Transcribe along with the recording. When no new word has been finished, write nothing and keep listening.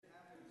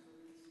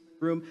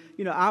room.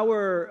 You know,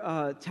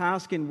 our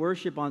task in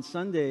worship on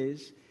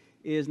Sundays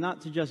is not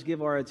to just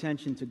give our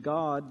attention to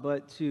God,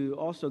 but to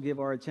also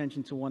give our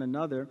attention to one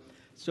another.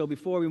 So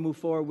before we move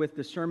forward with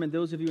the sermon,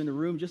 those of you in the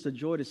room, just a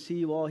joy to see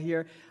you all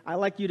here. I'd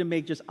like you to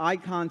make just eye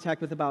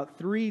contact with about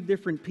 3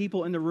 different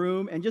people in the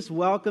room and just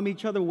welcome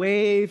each other,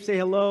 wave, say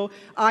hello.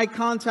 Eye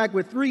contact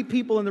with 3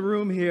 people in the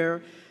room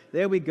here.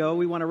 There we go.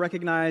 We want to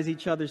recognize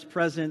each other's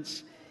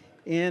presence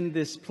in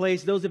this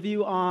place. Those of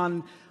you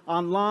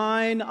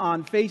online,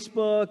 on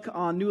Facebook,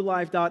 on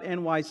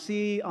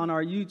newlife.nyc, on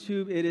our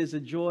YouTube, it is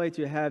a joy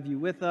to have you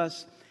with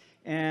us.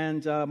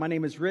 And my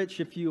name is Rich.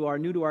 If you are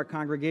new to our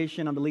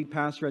congregation, I'm the lead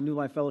pastor at New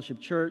Life Fellowship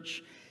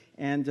Church.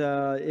 And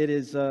it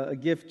is a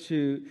gift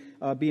to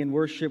be in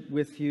worship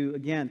with you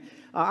again.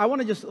 I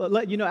want to just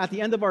let you know, at the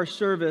end of our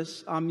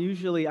service, I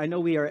know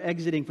we are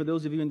exiting, for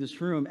those of you in this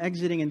room,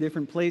 exiting in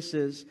different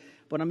places.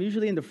 But I'm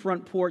usually in the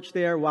front porch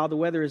there while the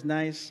weather is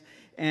nice.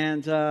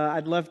 And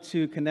I'd love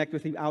to connect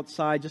with you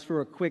outside just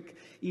for a quick,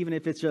 even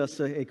if it's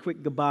just a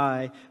quick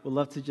goodbye. We'd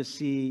love to just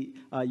see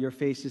your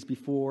faces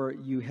before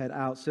you head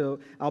out. So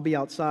I'll be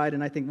outside,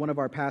 and I think one of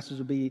our pastors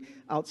will be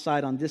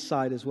outside on this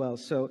side as well.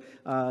 So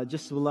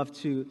just would love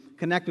to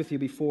connect with you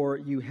before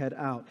you head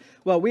out.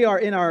 Well, we are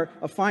in our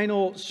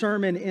final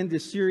sermon in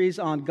this series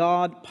on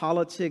God,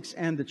 politics,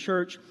 and the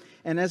church.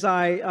 And as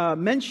I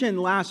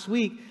mentioned last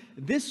week,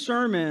 this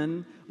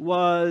sermon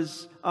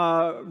was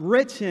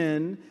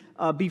written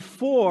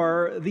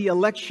before the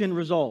election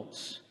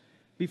results.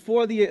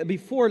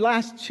 Before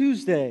last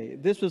Tuesday,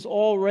 this was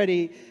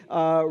already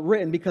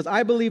written, because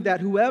I believe that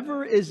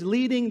whoever is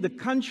leading the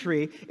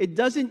country, it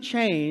doesn't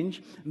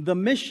change the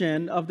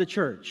mission of the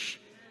church.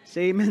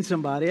 Say amen,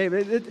 somebody.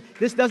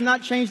 This does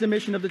not change the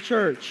mission of the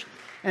church.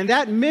 And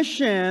that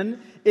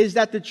mission is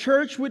that the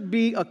church would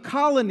be a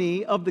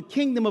colony of the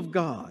kingdom of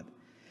God.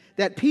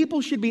 That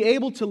people should be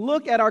able to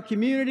look at our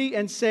community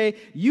and say,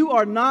 you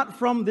are not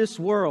from this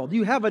world.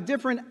 You have a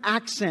different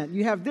accent.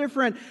 You have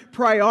different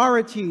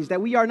priorities, that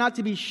we are not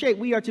to be shaped.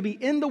 We are to be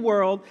in the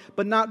world,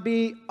 but not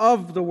be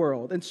of the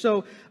world. And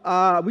so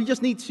we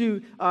just need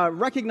to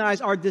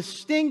recognize our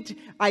distinct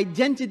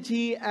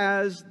identity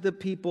as the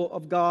people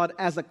of God,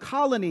 as a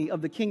colony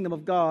of the kingdom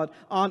of God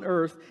on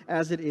earth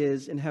as it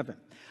is in heaven.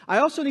 I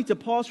also need to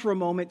pause for a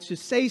moment to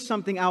say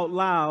something out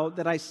loud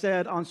that I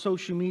said on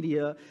social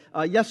media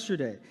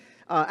yesterday.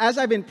 As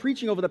I've been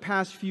preaching over the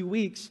past few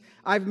weeks,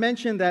 I've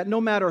mentioned that no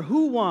matter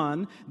who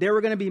won, there were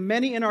going to be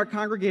many in our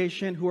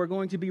congregation who are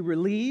going to be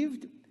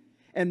relieved,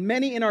 and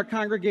many in our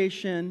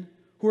congregation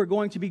who are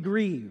going to be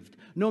grieved,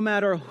 no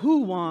matter who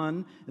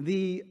won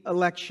the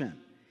election.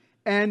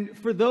 And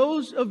for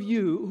those of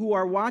you who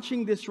are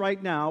watching this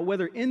right now,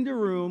 whether in the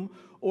room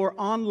or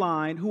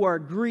online, who are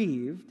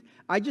grieved,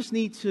 I just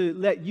need to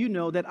let you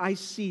know that I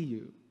see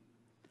you.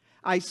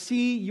 I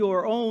see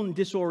your own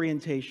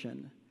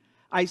disorientation.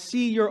 I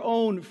see your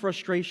own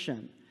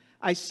frustration.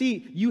 I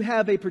see you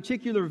have a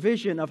particular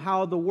vision of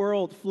how the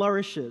world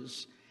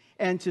flourishes.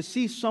 And to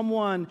see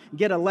someone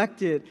get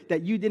elected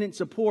that you didn't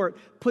support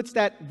puts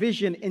that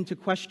vision into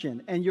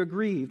question. And you're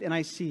grieved, and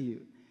I see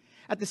you.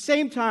 At the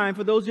same time,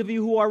 for those of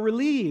you who are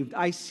relieved,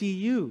 I see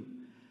you.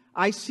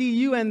 I see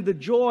you and the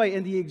joy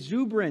and the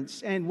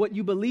exuberance and what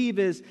you believe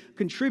is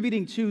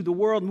contributing to the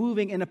world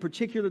moving in a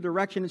particular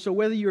direction. And so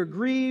whether you're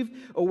grieved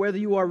or whether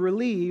you are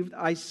relieved,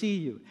 I see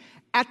you.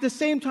 At the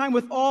same time,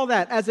 with all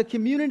that, as a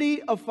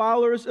community of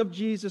followers of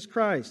Jesus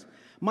Christ,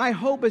 my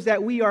hope is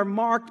that we are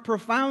marked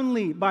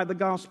profoundly by the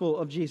gospel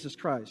of Jesus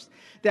Christ,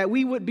 that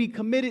we would be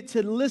committed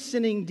to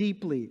listening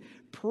deeply,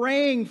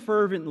 praying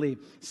fervently,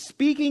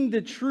 speaking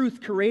the truth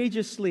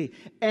courageously,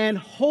 and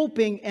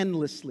hoping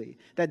endlessly.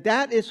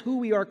 That is who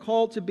we are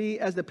called to be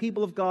as the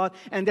people of God,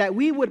 and that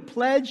we would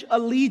pledge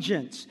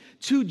allegiance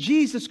to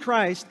Jesus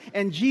Christ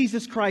and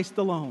Jesus Christ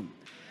alone.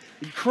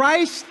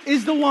 Christ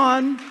is the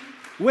one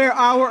where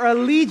our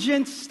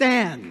allegiance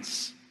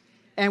stands.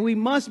 And we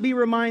must be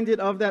reminded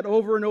of that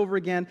over and over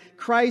again,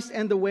 Christ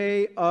and the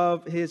way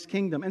of His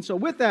kingdom. And so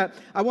with that,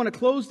 I want to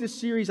close this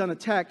series on a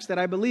text that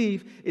I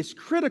believe is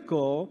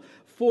critical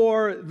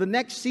for the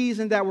next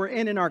season that we're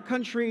in our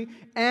country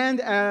and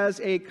as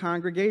a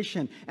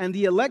congregation. And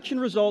the election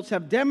results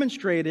have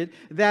demonstrated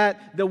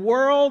that the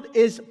world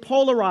is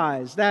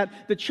polarized,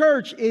 that the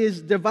church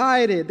is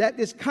divided, that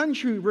this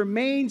country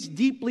remains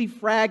deeply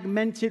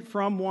fragmented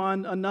from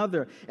one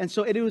another. And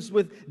so it is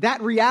with that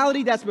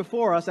reality that's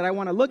before us that I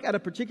want to look at a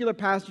particular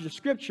passage of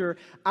Scripture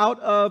out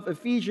of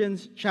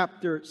Ephesians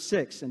chapter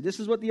 6. And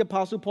this is what the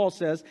Apostle Paul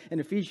says in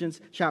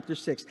Ephesians chapter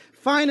 6.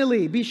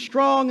 Finally, be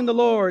strong in the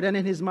Lord and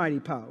in His mighty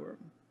power.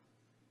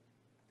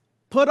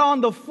 Put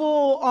on the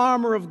full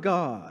armor of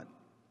God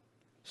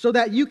so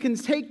that you can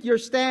take your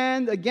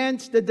stand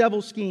against the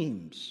devil's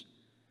schemes.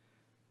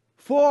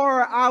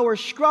 For our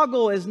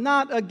struggle is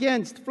not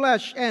against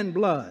flesh and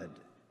blood,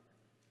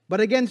 but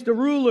against the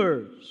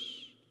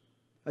rulers,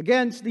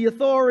 against the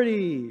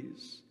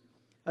authorities,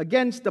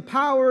 against the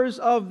powers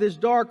of this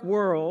dark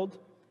world,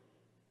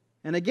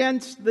 and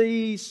against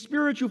the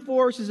spiritual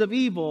forces of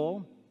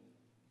evil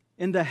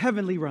in the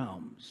heavenly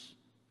realms.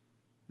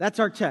 That's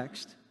our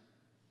text.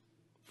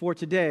 for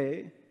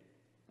today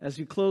as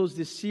we close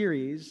this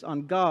series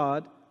on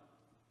God,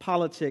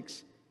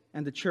 politics,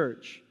 and the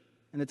church.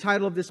 And the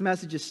title of this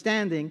message is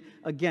Standing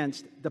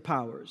Against the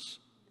Powers.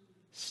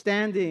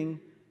 Standing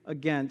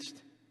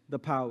against the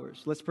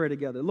powers. Let's pray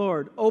together.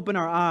 Lord, open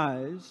our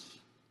eyes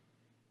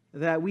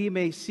that we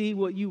may see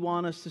what you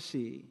want us to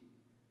see.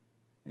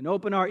 And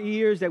open our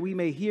ears that we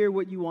may hear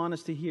what you want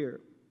us to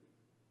hear.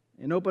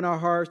 And open our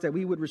hearts that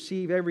we would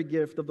receive every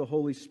gift of the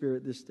Holy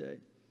Spirit this day.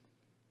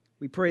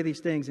 We pray these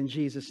things in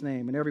Jesus'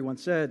 name. And everyone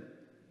said,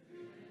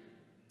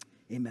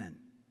 Amen.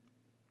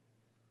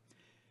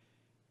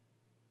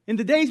 In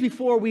the days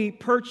before we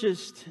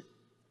purchased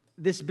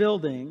this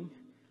building,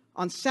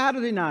 on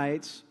Saturday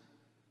nights,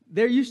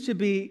 there used to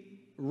be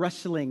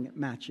wrestling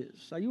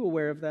matches. Are you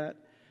aware of that?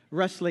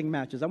 Wrestling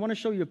matches. I want to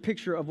show you a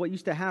picture of what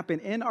used to happen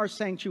in our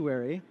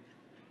sanctuary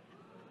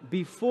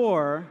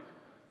before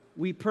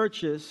we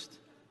purchased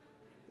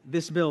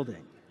this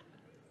building.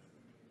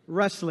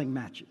 Wrestling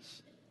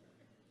matches.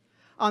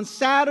 On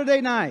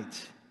Saturday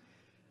night,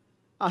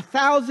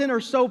 1,000 or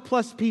so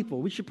plus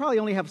people, we should probably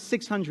only have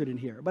 600 in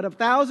here, but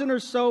 1,000 or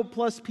so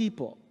plus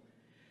people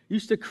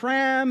used to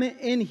cram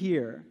in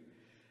here,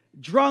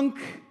 drunk,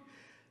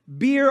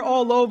 beer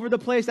all over the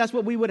place. That's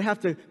what we would have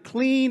to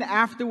clean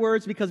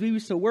afterwards because we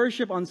used to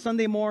worship on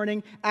Sunday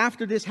morning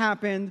after this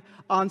happened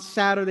on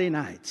Saturday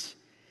night.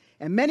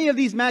 And many of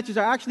these matches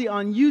are actually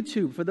on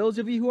YouTube, for those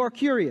of you who are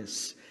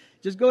curious.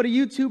 Just go to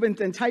YouTube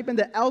and type in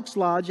the Elks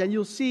Lodge, and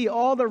you'll see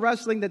all the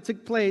wrestling that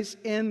took place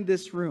in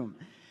this room.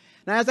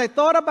 Now, as I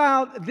thought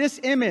about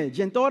this image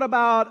and thought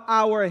about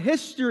our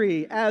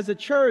history as a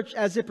church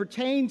as it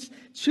pertains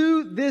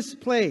to this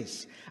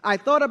place, I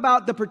thought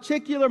about the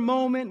particular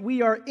moment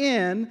we are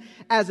in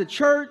as a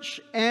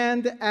church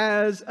and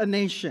as a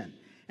nation.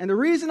 And the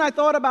reason I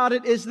thought about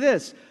it is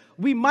this.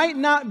 We might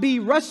not be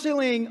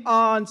wrestling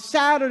on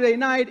Saturday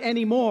night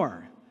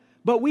anymore,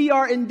 but we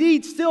are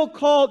indeed still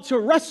called to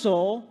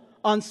wrestle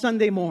on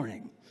Sunday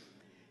morning.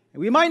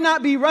 We might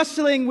not be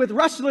wrestling with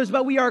wrestlers,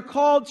 but we are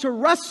called to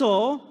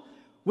wrestle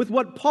with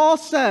what Paul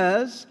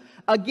says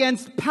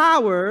against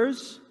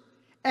powers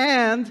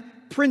and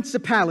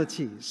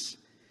principalities.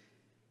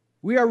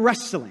 We are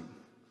wrestling.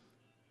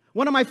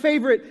 One of my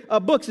favorite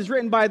books is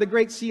written by the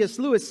great C.S.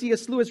 Lewis.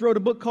 C.S. Lewis wrote a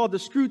book called The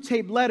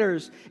Screwtape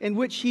Letters, in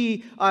which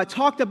he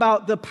talked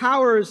about the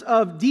powers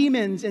of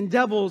demons and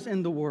devils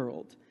in the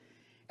world.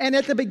 And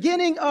at the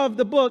beginning of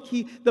the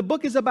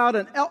book is about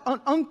an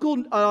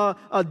uncle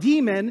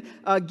demon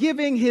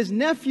giving his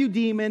nephew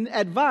demon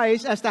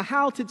advice as to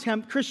how to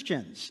tempt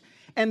Christians.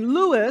 And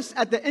Lewis,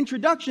 at the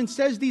introduction,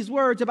 says these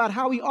words about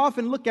how we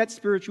often look at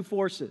spiritual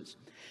forces.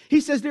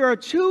 He says there are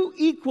two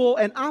equal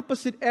and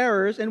opposite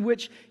errors in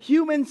which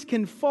humans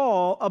can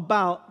fall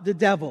about the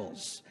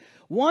devils.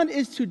 One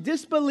is to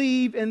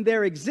disbelieve in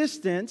their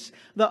existence.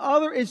 The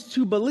other is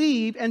to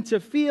believe and to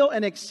feel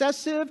an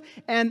excessive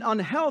and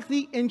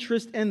unhealthy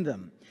interest in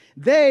them.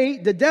 They,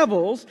 the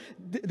devils,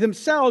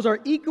 themselves are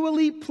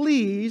equally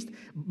pleased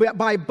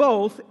by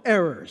both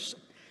errors.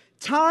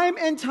 Time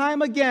and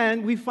time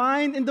again, we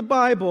find in the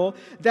Bible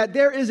that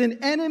there is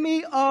an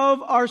enemy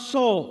of our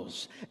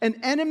souls, an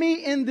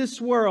enemy in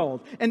this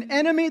world, an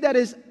enemy that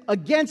is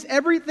against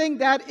everything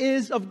that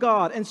is of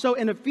God. And so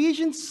in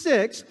Ephesians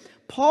 6,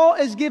 Paul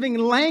is giving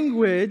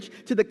language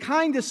to the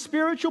kind of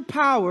spiritual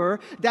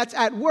power that's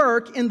at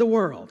work in the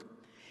world.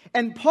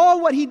 And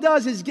Paul, what he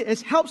does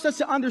is helps us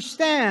to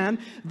understand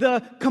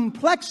the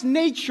complex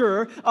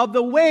nature of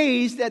the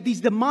ways that these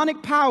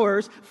demonic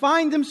powers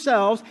find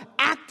themselves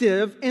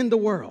active in the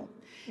world.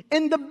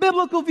 In the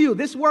biblical view,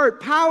 this word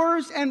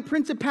powers and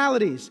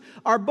principalities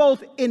are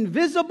both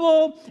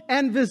invisible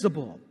and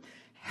visible,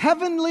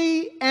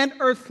 heavenly and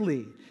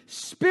earthly,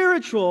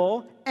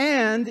 spiritual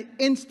and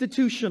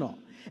institutional.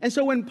 And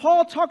so when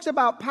Paul talks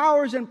about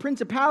powers and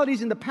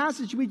principalities in the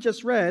passage we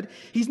just read,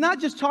 he's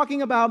not just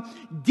talking about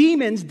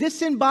demons,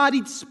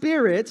 disembodied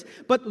spirits,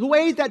 but the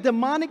ways that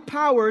demonic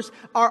powers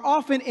are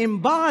often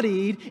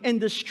embodied in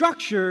the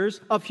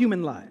structures of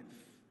human life.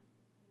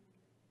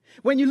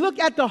 When you look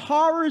at the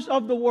horrors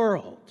of the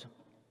world,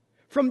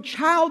 from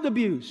child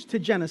abuse to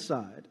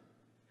genocide,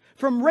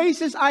 from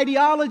racist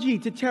ideology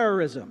to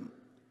terrorism,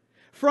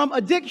 from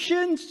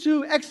addictions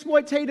to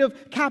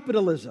exploitative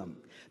capitalism,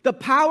 the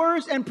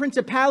powers and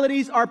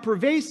principalities are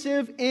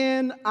pervasive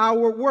in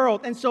our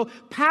world. And so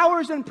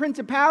powers and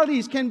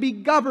principalities can be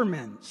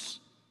governments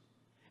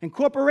and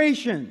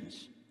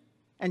corporations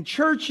and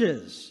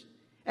churches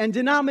and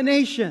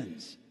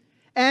denominations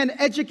and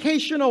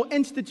educational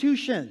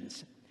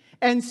institutions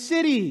and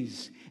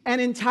cities and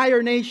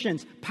entire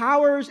nations.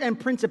 Powers and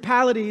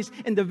principalities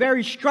in the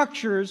very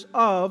structures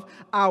of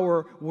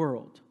our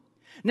world.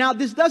 Now,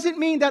 this doesn't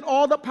mean that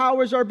all the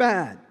powers are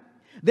bad.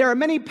 There are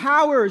many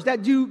powers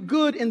that do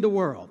good in the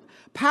world.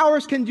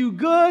 Powers can do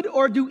good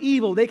or do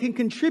evil. They can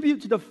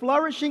contribute to the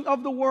flourishing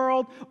of the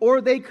world,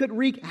 or they could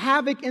wreak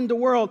havoc in the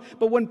world.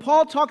 But when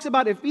Paul talks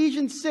about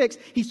Ephesians 6,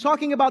 he's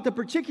talking about the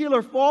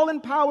particular fallen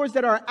powers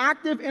that are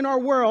active in our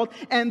world,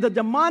 and the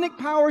demonic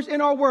powers in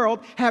our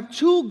world have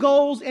two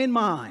goals in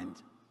mind.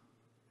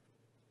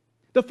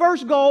 The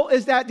first goal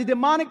is that the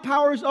demonic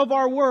powers of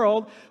our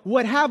world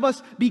would have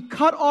us be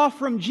cut off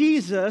from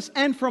Jesus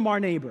and from our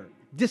neighbor.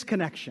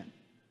 Disconnection.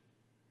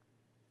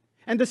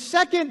 And the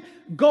second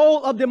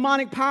goal of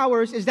demonic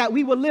powers is that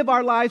we will live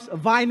our lives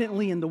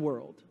violently in the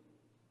world.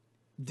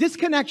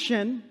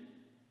 Disconnection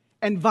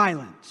and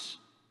violence.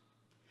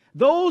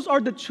 Those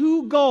are the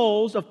two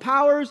goals of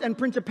powers and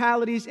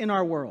principalities in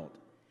our world.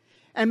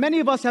 And many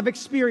of us have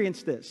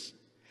experienced this.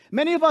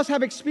 Many of us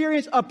have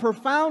experienced a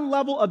profound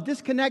level of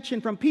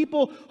disconnection from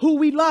people who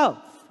we love,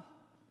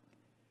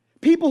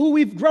 people who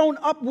we've grown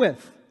up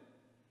with,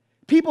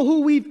 people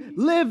who we've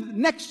lived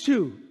next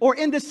to or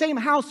in the same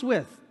house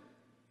with.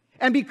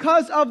 And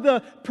because of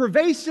the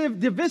pervasive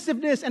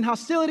divisiveness and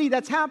hostility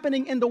that's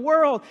happening in the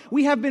world,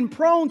 we have been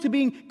prone to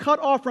being cut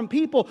off from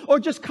people or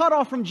just cut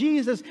off from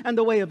Jesus and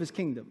the way of his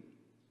kingdom.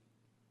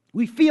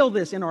 We feel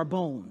this in our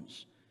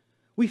bones.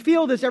 We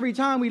feel this every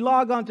time we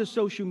log on to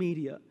social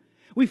media.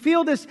 We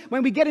feel this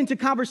when we get into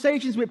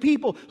conversations with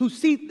people who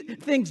see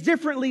things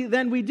differently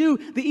than we do.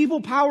 The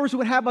evil powers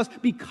would have us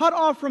be cut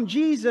off from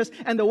Jesus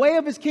and the way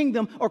of his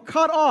kingdom, or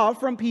cut off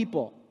from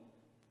people.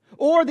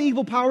 Or the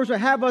evil powers would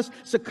have us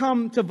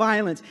succumb to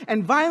violence.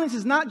 And violence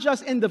is not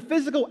just in the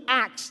physical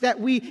acts that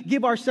we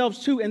give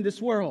ourselves to in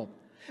this world.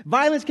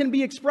 Violence can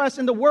be expressed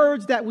in the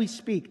words that we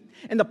speak,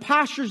 in the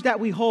postures that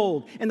we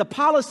hold, in the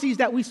policies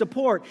that we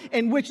support,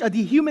 in which a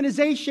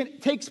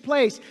dehumanization takes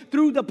place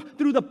through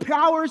the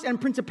powers and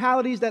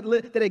principalities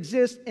that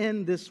exist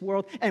in this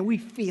world, and we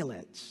feel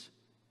it.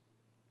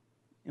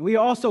 And we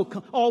are also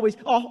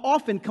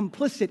often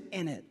complicit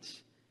in it.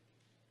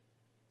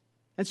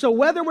 And so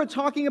whether we're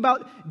talking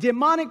about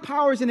demonic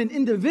powers in an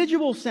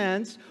individual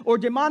sense or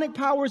demonic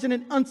powers in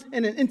an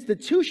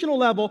institutional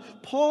level,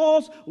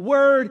 Paul's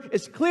word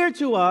is clear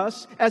to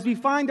us as we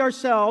find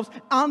ourselves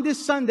on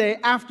this Sunday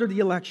after the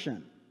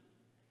election.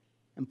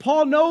 And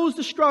Paul knows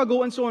the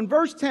struggle, and so in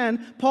verse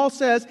 10, Paul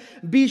says,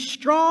 "Be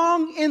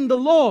strong in the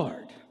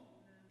Lord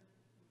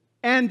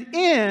and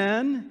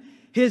in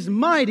his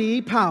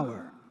mighty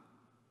power."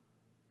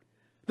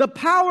 The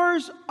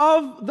powers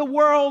of the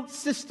world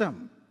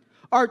system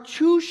are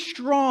too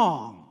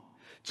strong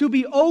to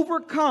be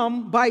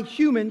overcome by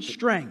human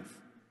strength.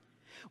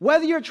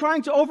 Whether you're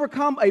trying to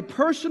overcome a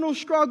personal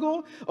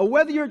struggle or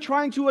whether you're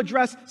trying to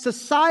address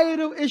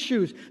societal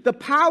issues, the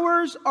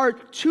powers are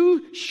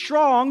too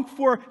strong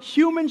for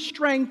human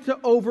strength to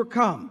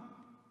overcome.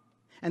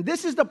 And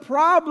this is the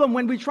problem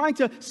when we're trying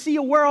to see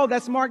a world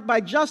that's marked by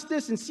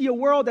justice and see a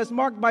world that's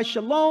marked by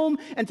shalom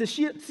and to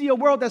see a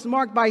world that's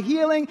marked by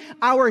healing.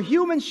 Our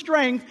human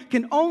strength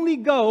can only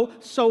go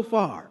so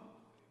far.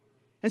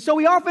 And so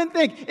we often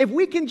think if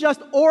we can just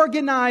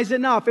organize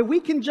enough, if we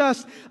can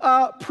just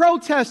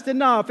protest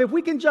enough, if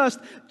we can just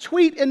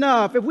tweet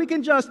enough, if we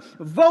can just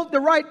vote the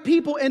right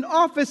people in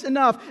office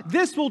enough,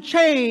 this will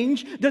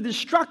change the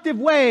destructive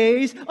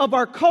ways of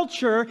our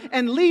culture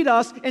and lead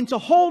us into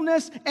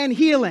wholeness and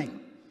healing.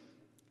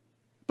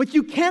 But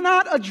you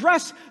cannot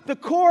address the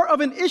core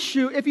of an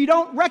issue if you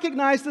don't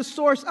recognize the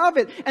source of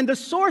it. And the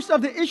source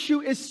of the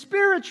issue is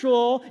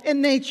spiritual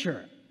in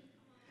nature.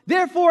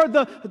 Therefore,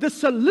 the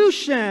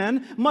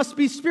solution must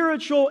be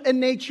spiritual in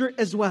nature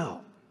as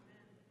well.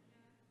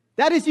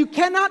 That is, you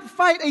cannot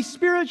fight a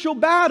spiritual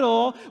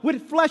battle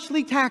with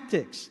fleshly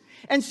tactics.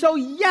 And so,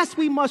 yes,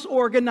 we must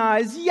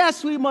organize.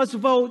 Yes, we must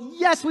vote.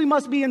 Yes, we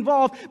must be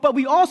involved. But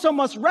we also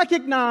must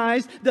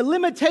recognize the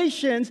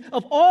limitations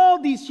of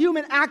all these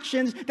human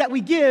actions that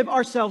we give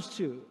ourselves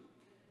to.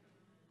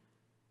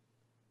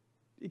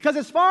 Because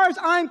as far as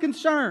I'm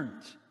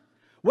concerned,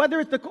 whether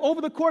it's over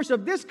the course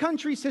of this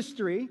country's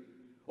history,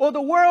 or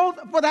the world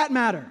for that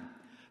matter,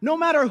 no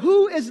matter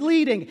who is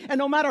leading and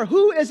no matter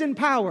who is in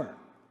power,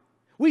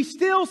 we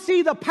still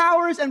see the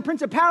powers and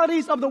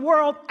principalities of the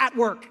world at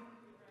work.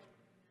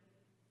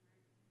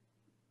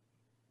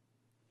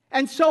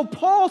 And so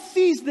Paul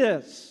sees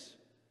this.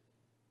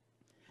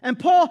 And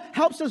Paul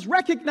helps us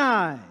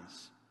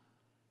recognize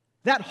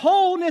that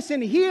wholeness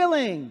and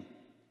healing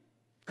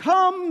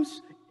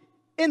comes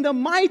in the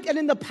might and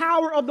in the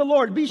power of the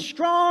Lord. Be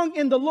strong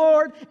in the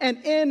Lord and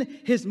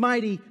in his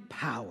mighty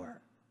power.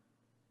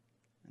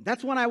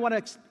 That's what I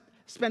want to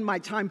spend my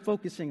time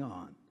focusing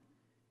on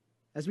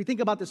as we think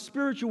about the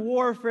spiritual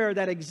warfare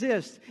that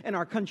exists in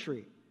our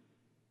country,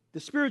 the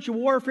spiritual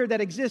warfare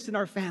that exists in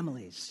our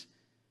families,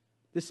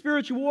 the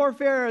spiritual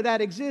warfare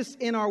that exists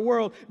in our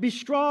world. Be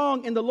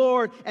strong in the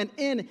Lord and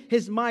in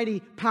his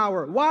mighty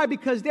power. Why?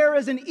 Because there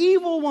is an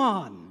evil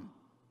one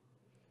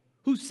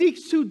who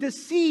seeks to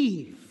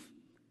deceive.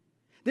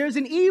 There's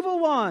an evil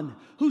one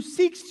who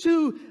seeks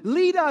to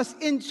lead us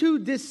into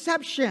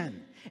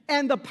deception.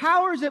 And the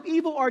powers of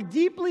evil are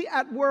deeply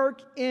at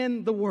work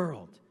in the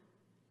world.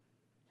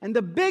 And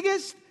the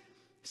biggest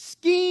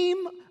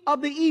scheme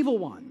of the evil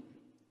one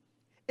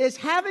is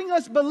having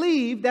us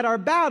believe that our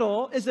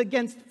battle is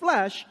against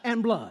flesh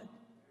and blood.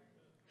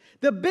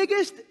 The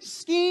biggest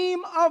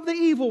scheme of the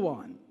evil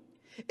one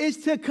is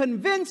to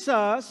convince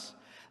us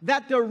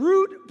that the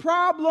root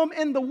problem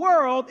in the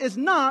world is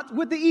not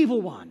with the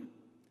evil one.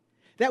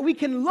 that we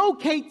can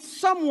locate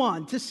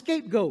someone to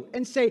scapegoat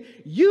and say,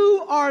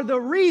 you are the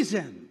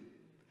reason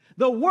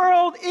the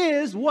world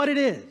is what it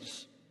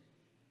is.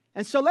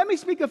 And so let me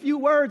speak a few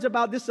words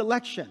about this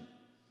election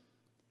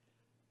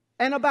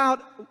and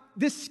about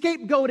this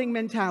scapegoating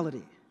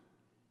mentality.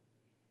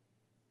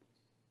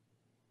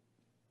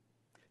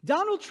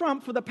 Donald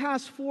Trump, for the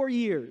past 4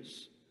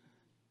 years,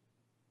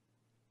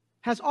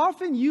 has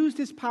often used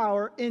his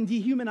power in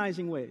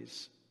dehumanizing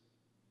ways,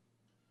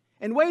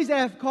 in ways that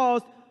have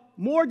caused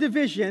more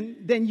division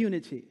than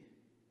unity,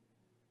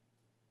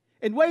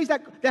 in ways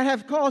that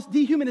have caused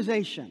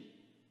dehumanization.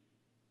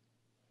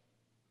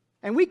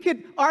 And we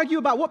could argue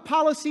about what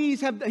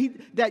policies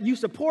that you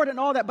support and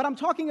all that, but I'm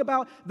talking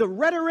about the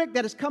rhetoric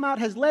that has come out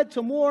has led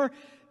to more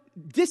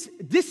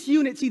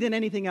disunity than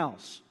anything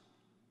else.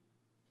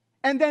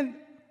 And then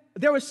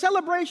there were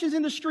celebrations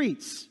in the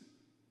streets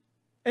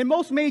in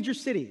most major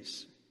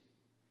cities.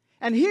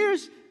 And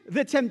here's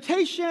the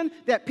temptation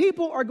that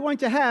people are going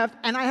to have,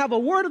 and I have a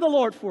word of the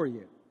Lord for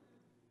you.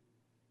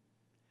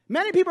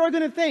 Many people are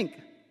going to think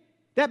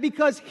that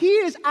because he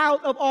is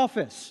out of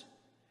office,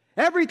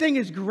 everything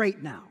is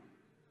great now.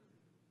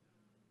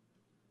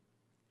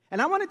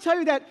 And I want to tell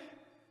you that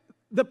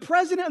the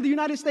President of the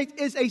United States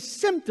is a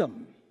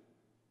symptom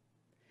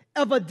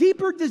of a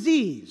deeper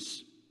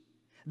disease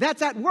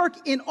that's at work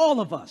in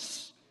all of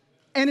us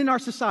and in our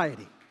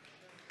society.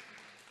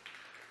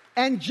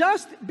 And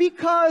just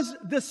because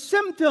the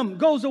symptom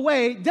goes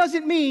away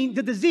doesn't mean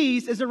the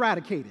disease is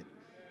eradicated.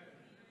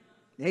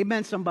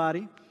 Amen,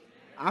 somebody.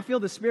 I feel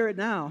the Spirit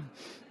now.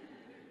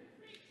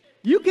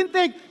 You can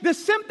think the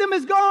symptom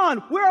is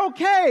gone. We're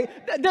okay.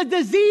 The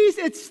disease,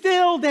 it's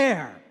still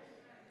there.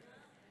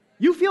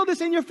 You feel this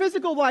in your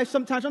physical life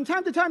sometimes. From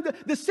time to time,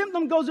 the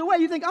symptom goes away.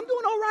 You think, I'm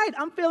doing all right.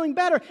 I'm feeling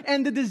better.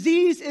 And the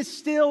disease is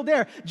still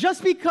there.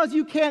 Just because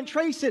you can't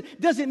trace it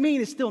doesn't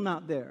mean it's still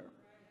not there.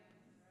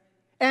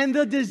 And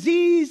the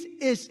disease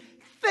is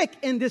thick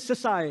in this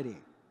society.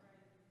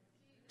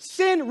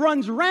 Sin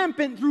runs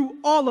rampant through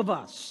all of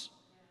us.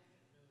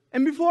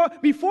 And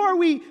before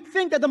we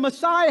think that the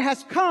Messiah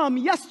has come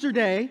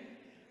yesterday,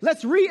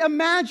 let's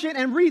reimagine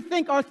and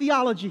rethink our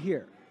theology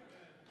here.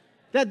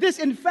 That this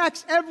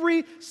infects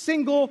every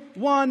single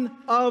one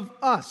of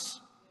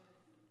us.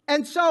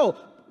 And so,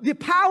 the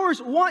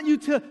powers want you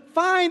to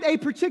find a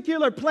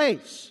particular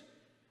place,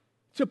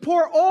 to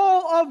pour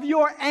all of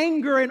your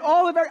anger and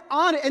all of it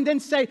on it, and then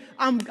say,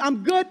 I'm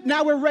good,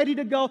 now we're ready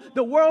to go.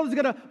 The world is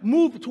going to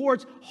move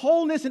towards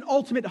wholeness and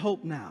ultimate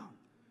hope now.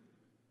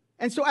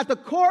 And so at the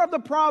core of the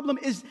problem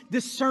is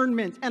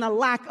discernment and a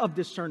lack of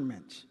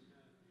discernment.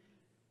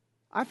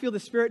 I feel the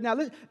Spirit now.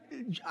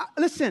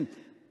 Listen.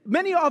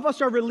 Many of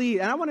us are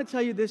relieved, and I want to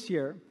tell you this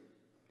here.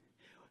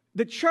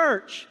 The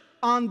church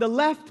on the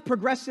left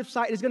progressive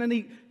side is going to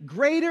need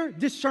greater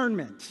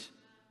discernment.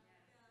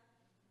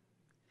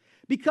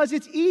 Because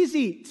it's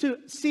easy to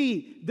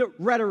see the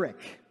rhetoric.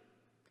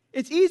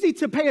 It's easy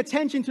to pay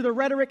attention to the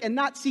rhetoric and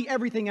not see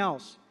everything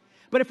else.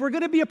 But if we're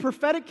going to be a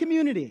prophetic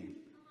community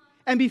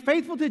and be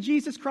faithful to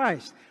Jesus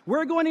Christ,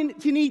 we're going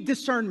to need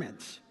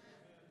discernment.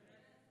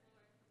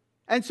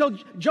 And so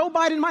Joe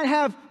Biden might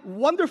have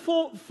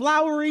wonderful,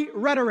 flowery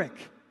rhetoric.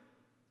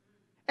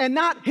 And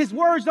his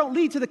words don't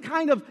lead to the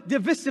kind of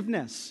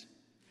divisiveness.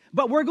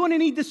 But we're going to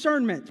need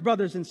discernment,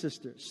 brothers and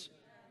sisters,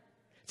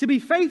 to be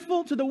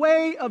faithful to the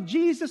way of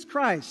Jesus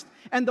Christ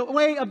and the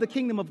way of the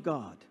kingdom of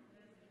God.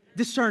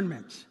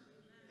 Discernment.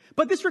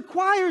 But this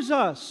requires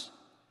us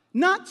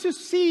not to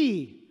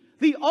see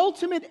the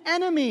ultimate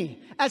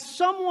enemy as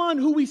someone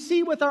who we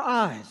see with our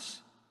eyes,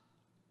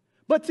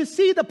 but to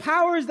see the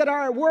powers that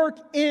are at work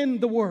in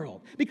the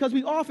world, because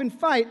we often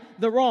fight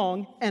the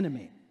wrong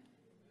enemy.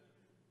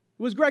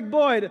 It was Greg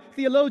Boyd, a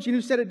theologian,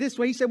 who said it this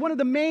way. He said, one of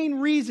the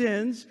main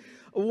reasons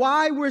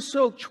why we're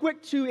so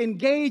quick to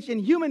engage in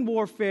human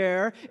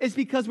warfare is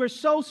because we're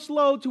so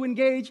slow to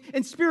engage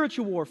in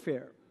spiritual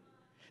warfare.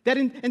 That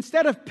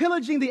instead of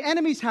pillaging the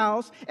enemy's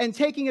house and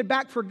taking it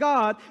back for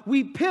God,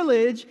 we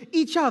pillage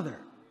each other.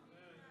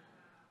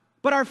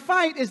 But our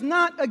fight is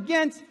not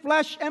against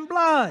flesh and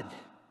blood.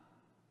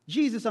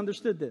 Jesus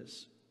understood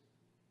this.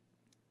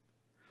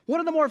 One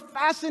of the more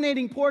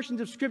fascinating portions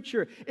of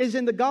Scripture is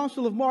in the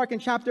Gospel of Mark in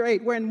chapter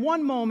 8, where in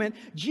one moment,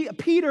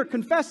 Peter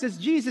confesses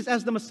Jesus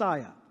as the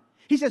Messiah.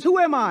 He says, who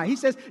am I? He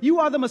says, you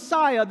are the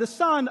Messiah, the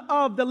Son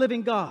of the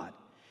living God.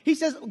 He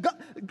says,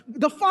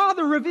 the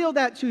Father revealed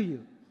that to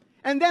you.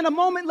 And then a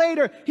moment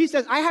later, he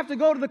says, I have to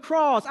go to the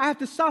cross. I have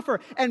to suffer.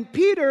 And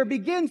Peter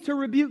begins to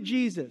rebuke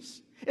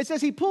Jesus. It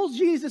says he pulls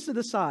Jesus to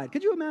the side.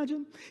 Could you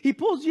imagine? He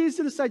pulls Jesus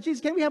to the side.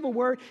 Jesus, can we have a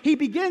word? He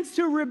begins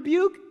to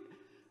rebuke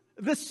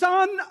the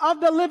Son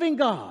of the living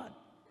God.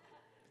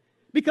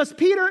 Because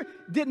Peter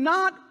did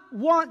not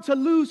want to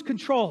lose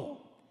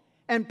control.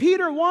 And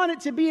Peter wanted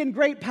to be in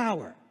great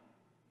power.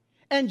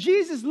 And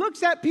Jesus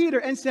looks at Peter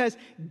and says,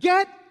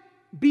 get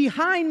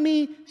behind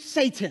me,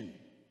 Satan.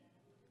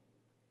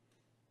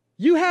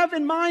 You have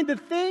in mind the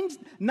things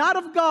not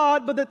of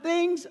God, but the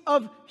things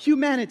of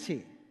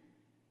humanity.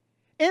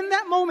 In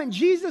that moment,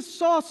 Jesus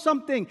saw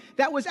something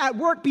that was at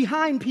work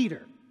behind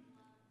Peter.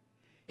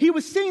 He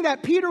was seeing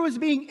that Peter was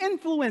being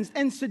influenced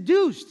and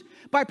seduced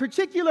by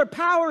particular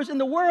powers in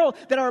the world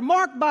that are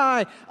marked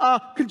by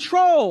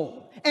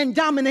control and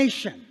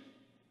domination.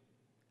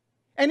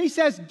 And he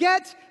says,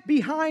 "Get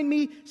behind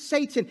me,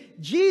 Satan."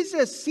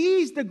 Jesus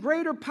sees the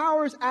greater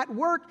powers at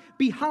work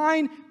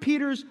behind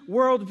Peter's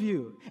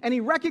worldview. And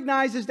he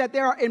recognizes that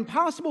there are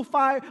impossible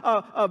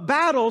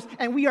battles,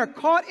 and we are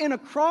caught in a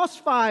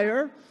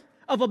crossfire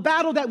of a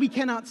battle that we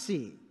cannot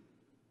see.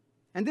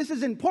 And this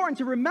is important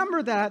to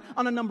remember that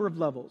on a number of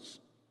levels.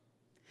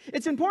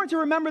 It's important to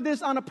remember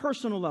this on a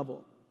personal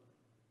level.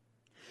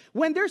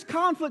 When there's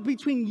conflict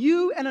between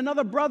you and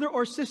another brother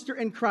or sister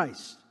in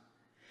Christ,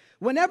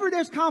 whenever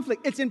there's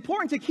conflict, it's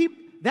important to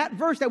keep that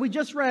verse that we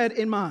just read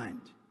in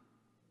mind.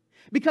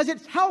 Because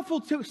it's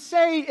helpful to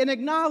say and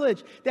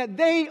acknowledge that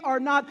they are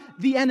not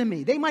the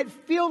enemy. They might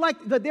feel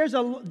like that there's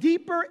a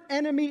deeper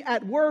enemy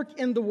at work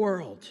in the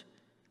world.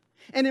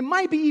 And it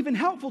might be even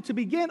helpful to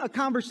begin a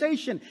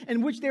conversation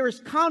in which there is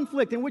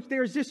conflict, in which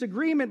there is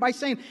disagreement, by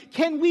saying,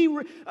 can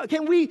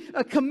we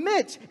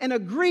commit and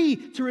agree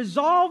to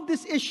resolve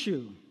this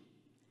issue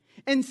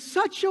in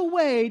such a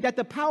way that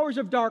the powers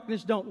of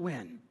darkness don't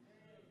win?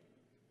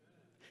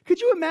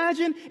 Could you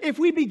imagine if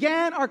we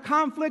began our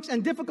conflicts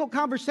and difficult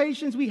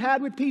conversations we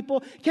had with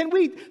people? Can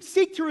we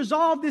seek to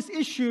resolve this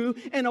issue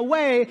in a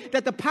way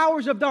that the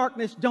powers of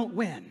darkness don't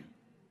win?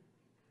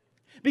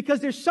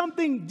 Because there's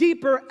something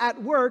deeper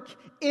at work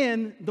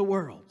in the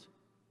world.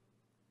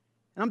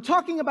 And I'm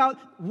talking about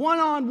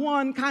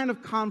one-on-one kind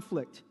of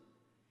conflict.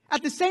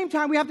 At the same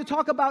time, we have to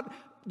talk about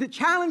the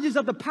challenges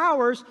of the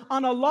powers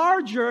on a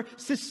larger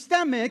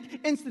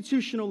systemic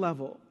institutional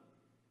level.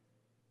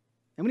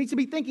 And we need to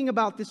be thinking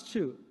about this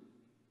too.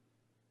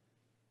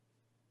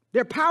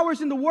 There are powers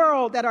in the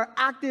world that are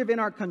active in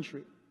our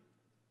country.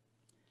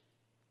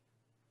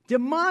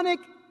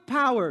 Demonic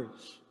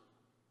powers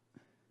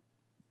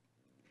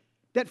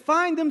that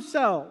find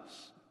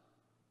themselves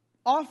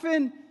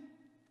often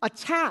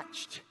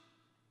attached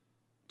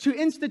to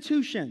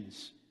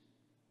institutions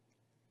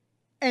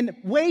and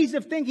ways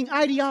of thinking,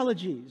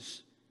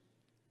 ideologies,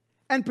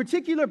 and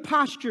particular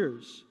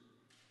postures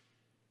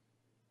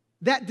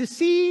that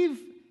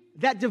deceive,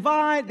 that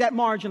divide, that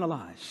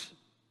marginalize.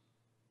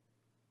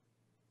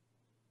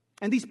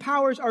 And these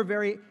powers are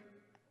very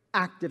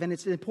active, and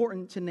it's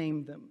important to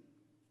name them.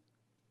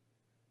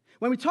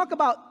 When we talk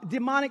about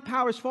demonic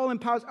powers, fallen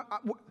powers,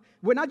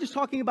 we're not just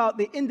talking about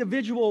the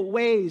individual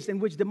ways in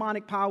which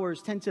demonic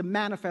powers tend to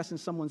manifest in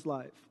someone's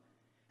life.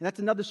 And that's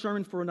another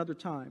sermon for another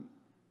time.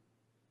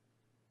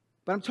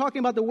 But I'm talking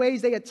about the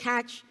ways they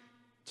attach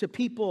to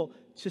people,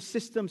 to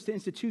systems, to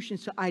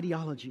institutions, to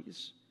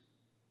ideologies.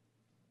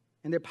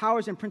 And their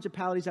powers and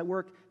principalities that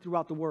work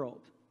throughout the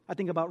world. I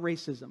think about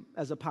racism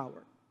as a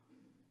power.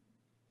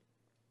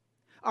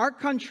 Our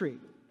country,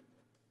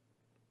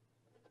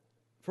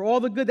 for all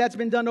the good that's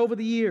been done over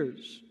the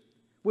years,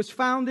 was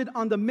founded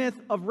on the myth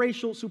of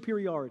racial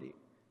superiority.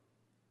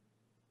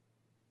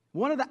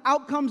 One of the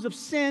outcomes of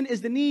sin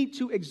is the need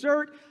to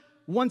exert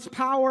one's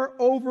power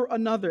over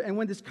another. And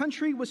when this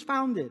country was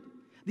founded,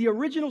 the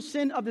original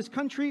sin of this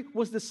country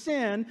was the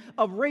sin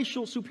of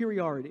racial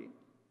superiority.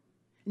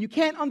 And you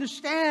can't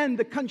understand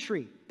the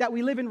country that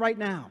we live in right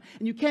now,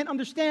 and you can't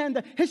understand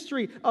the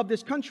history of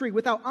this country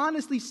without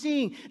honestly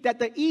seeing that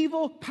the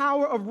evil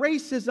power of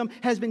racism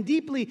has been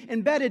deeply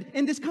embedded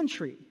in this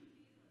country.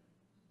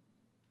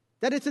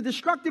 That it's a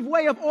destructive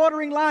way of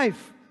ordering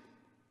life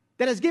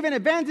that has given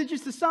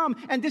advantages to some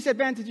and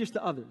disadvantages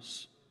to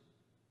others.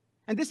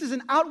 And this is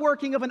an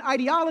outworking of an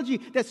ideology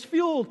that's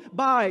fueled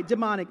by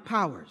demonic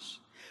powers.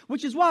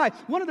 Which is why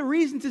one of the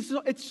reasons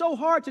it's so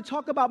hard to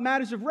talk about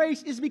matters of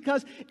race is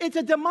because it's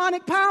a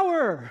demonic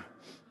power.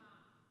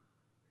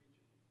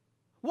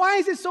 Why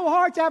is it so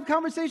hard to have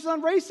conversations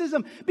on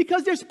racism?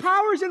 Because there's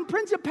powers and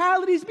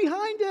principalities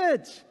behind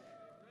it.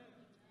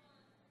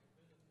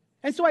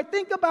 And so I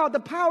think about the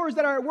powers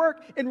that are at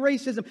work in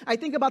racism. I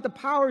think about the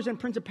powers and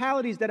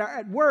principalities that are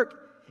at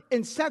work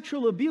in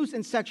sexual abuse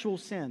and sexual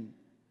sin.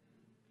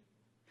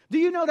 Do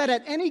you know that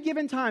at any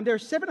given time, there are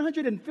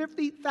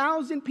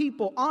 750,000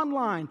 people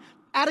online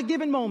at a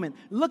given moment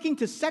looking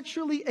to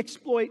sexually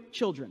exploit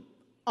children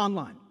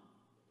online?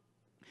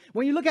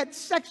 When you look at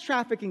sex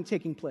trafficking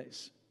taking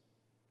place,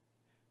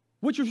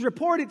 which was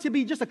reported to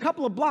be just a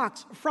couple of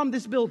blocks from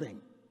this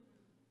building.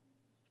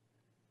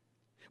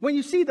 When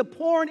you see the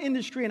porn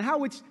industry and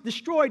how it's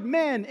destroyed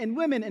men and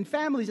women and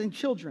families and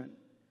children.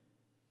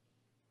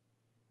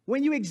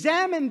 When you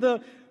examine the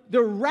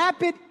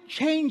rapid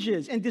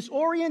changes and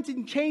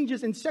disorienting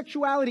changes in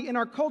sexuality in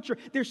our culture,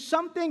 there's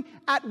something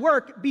at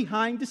work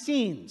behind the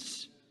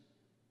scenes.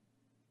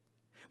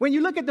 When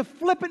you look at the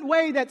flippant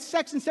way that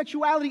sex and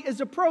sexuality is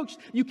approached,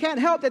 you can't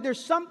help that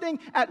there's something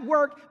at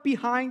work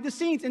behind the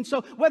scenes. And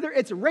so whether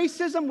it's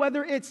racism,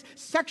 whether it's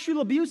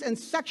sexual abuse and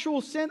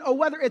sexual sin, or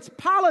whether it's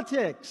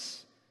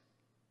politics,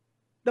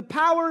 the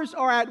powers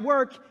are at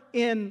work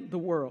in the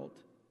world.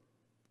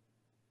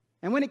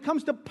 And when it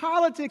comes to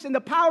politics and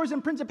the powers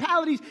and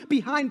principalities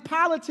behind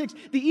politics,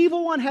 the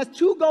evil one has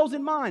two goals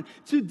in mind: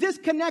 to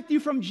disconnect you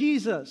from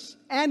Jesus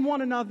and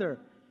one another,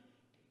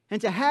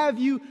 and to have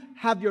you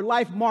have your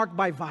life marked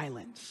by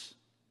violence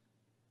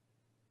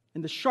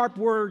and the sharp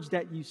words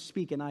that you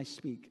speak and I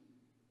speak,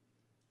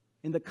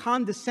 and the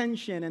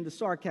condescension and the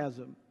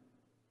sarcasm,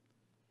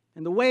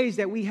 and the ways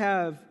that we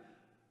have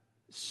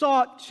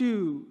sought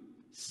to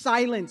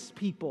silence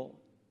people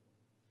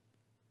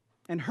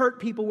and hurt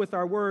people with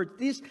our words.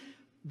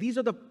 These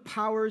are the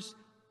powers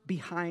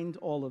behind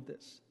all of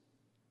this.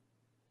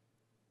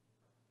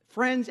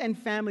 Friends and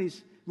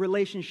families'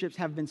 relationships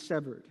have been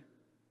severed.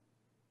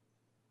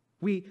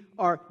 We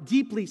are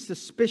deeply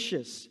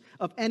suspicious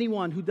of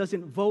anyone who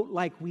doesn't vote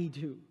like we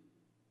do.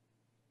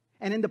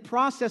 And in the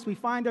process, we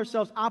find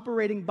ourselves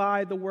operating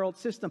by the world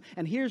system.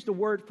 And here's the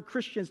word for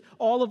Christians,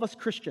 all of us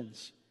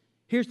Christians.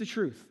 Here's the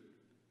truth.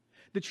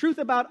 The truth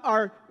about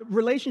our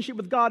relationship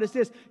with God is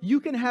this: you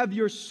can have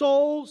your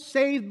soul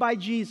saved by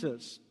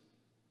Jesus,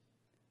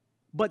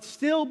 but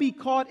still be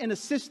caught in a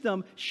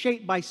system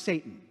shaped by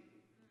Satan.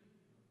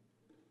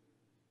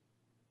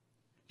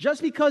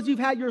 Just because you've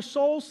had your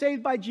soul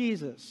saved by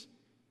Jesus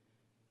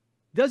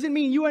doesn't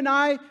mean you and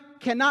I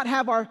cannot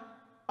have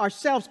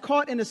ourselves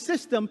caught in a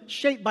system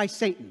shaped by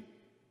Satan.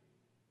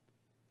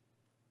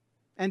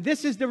 And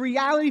this is the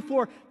reality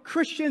for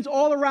Christians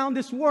all around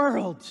this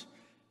world,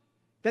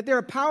 that there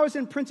are powers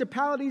and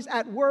principalities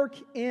at work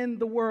in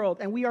the world,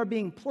 and we are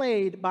being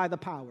played by the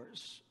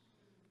powers.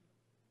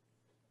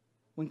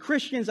 When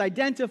Christians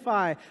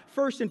identify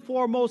first and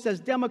foremost as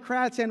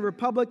Democrats and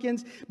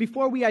Republicans,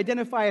 before we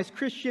identify as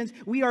Christians,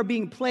 we are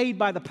being played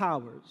by the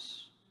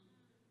powers.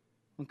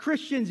 When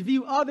Christians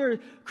view other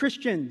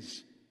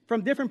Christians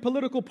from different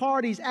political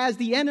parties as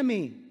the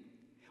enemy,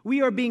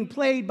 we are being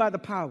played by the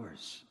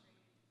powers.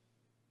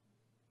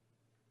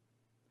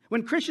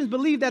 When Christians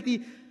believe that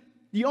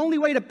the only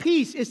way to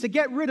peace is to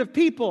get rid of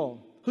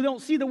people who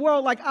don't see the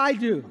world like I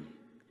do,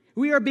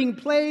 we are being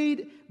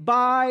played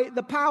by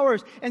the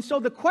powers. And so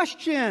the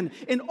question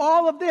in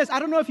all of this, I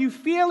don't know if you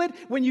feel it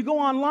when you go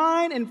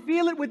online and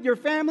feel it with your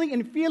family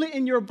and feel it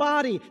in your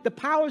body, the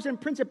powers and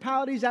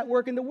principalities at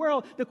work in the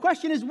world. The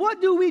question is,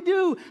 what do we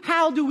do?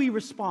 How do we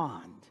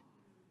respond?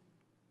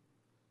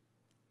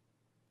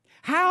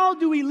 How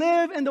do we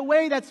live in the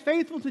way that's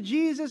faithful to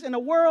Jesus in a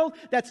world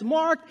that's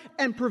marked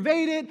and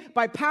pervaded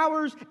by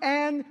powers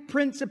and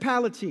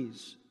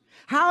principalities?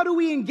 How do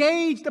we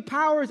engage the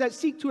powers that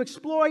seek to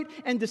exploit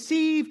and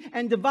deceive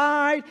and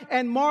divide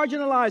and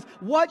marginalize?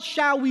 What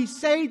shall we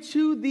say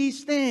to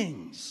these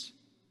things?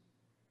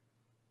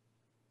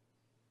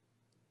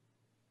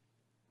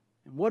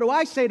 And what do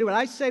I say to it?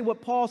 I say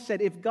what Paul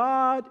said: if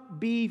God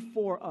be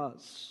for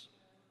us,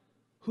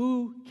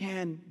 who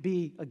can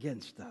be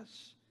against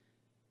us?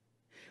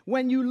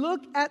 When you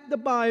look at the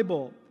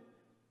Bible,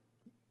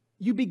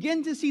 you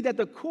begin to see that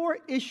the core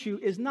issue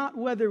is not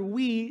whether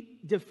we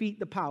defeat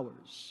the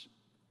powers.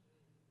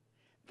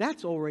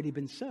 That's already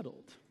been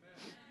settled.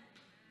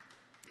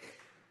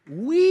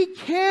 We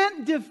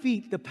can't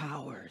defeat the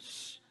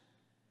powers,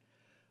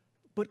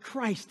 but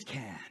Christ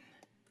can,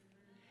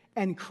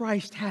 and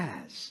Christ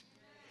has.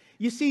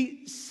 You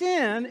see,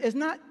 sin is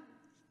not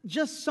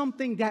just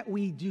something that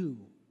we do.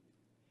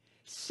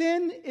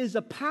 Sin is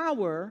a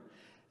power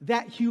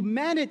that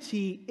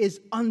humanity is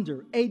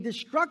under, a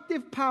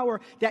destructive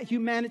power that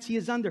humanity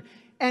is under.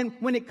 And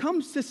when it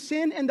comes to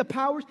sin and the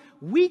powers,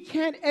 we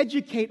can't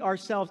educate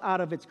ourselves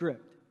out of its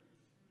grip.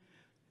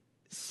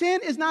 Sin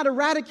is not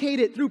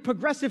eradicated through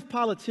progressive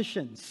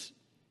politicians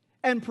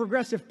and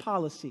progressive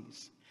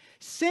policies.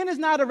 Sin is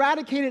not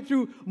eradicated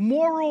through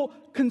moral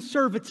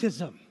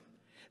conservatism.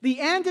 The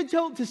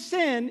antidote to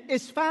sin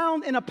is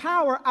found in a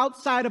power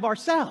outside of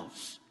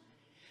ourselves.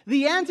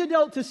 The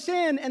antidote to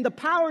sin and the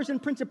powers and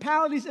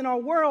principalities in our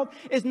world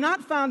is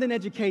not found in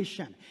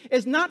education,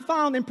 is not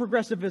found in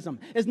progressivism,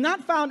 is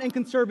not found in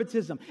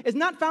conservatism, is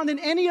not found in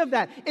any of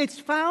that. It's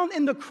found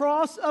in the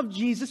cross of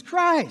Jesus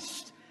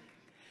Christ.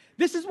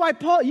 This is why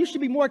Paul, you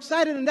should be more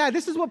excited than that.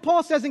 This is what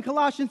Paul says in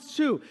Colossians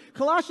 2.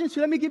 Colossians 2,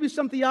 let me give you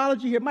some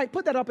theology here. Mike,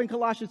 put that up in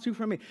Colossians 2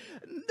 for me.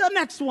 The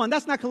next one,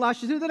 that's not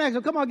Colossians 2, the next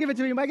one. Come on, give it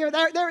to me, Mike.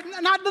 Not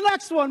the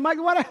next one, Mike.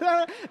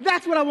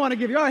 That's what I want to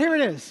give you. All right, here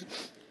it is.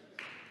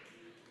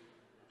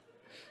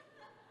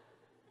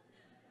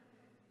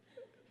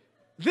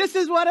 This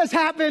is what has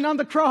happened on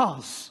the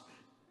cross.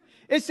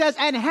 It says,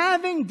 and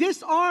having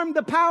disarmed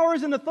the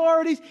powers and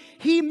authorities,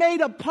 he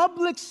made a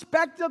public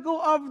spectacle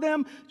of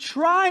them,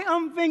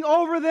 triumphing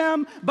over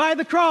them by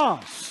the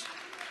cross.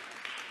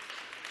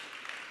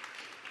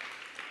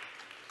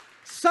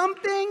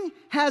 Something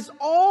has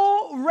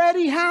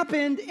already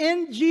happened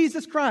in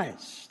Jesus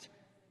Christ.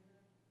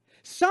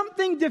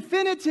 Something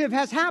definitive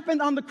has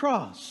happened on the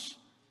cross.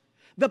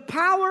 The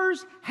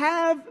powers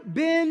have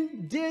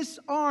been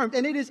disarmed,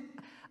 and it is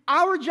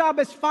our job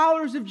as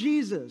followers of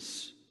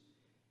Jesus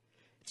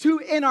to,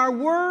 in our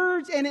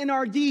words and in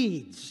our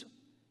deeds,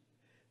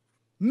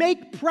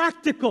 make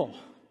practical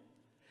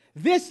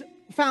this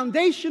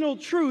foundational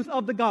truth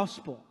of the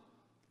gospel,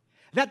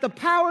 that the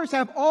powers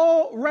have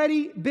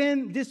already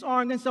been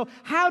disarmed. And so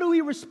how do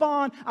we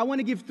respond? I want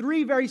to give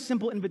 3 very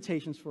simple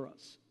invitations for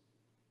us.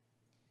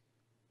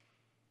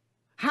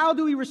 How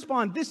do we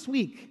respond this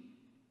week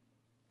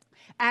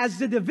as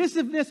the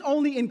divisiveness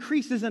only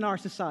increases in our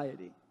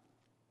society?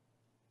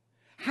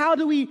 How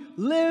do we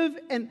live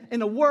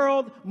in a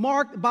world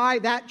marked by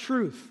that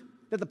truth,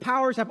 that the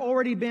powers have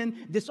already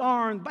been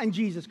disarmed by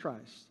Jesus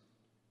Christ?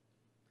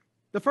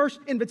 The first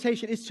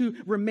invitation is to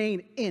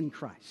remain in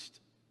Christ.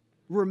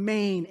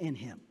 Remain in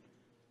Him.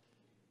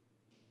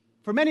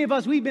 For many of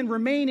us, we've been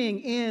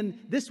remaining in,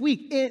 this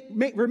week,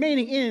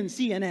 remaining in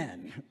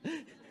CNN.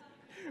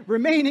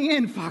 Remaining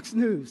in Fox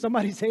News.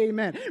 Somebody say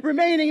amen.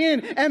 Remaining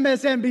in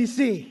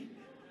MSNBC.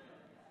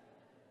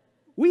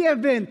 We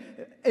have been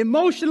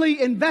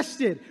emotionally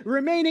invested,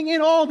 remaining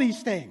in all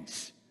these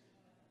things.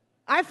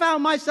 I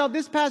found myself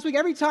this past week,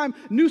 every time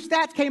new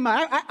stats came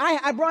out,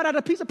 I brought out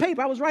a piece of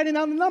paper. I was writing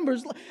down the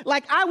numbers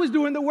like I was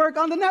doing the work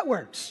on the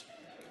networks.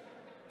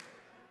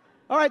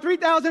 All right,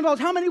 3,000 votes.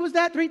 How many was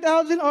that?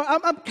 3,000?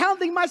 I'm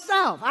counting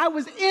myself. I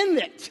was in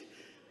it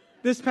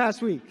this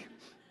past week.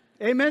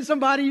 Amen,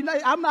 somebody.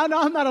 I'm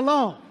not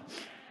alone.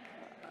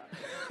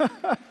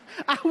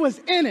 I was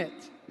in it.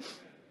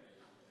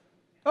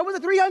 What was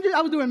it, 300?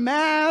 I was doing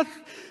math,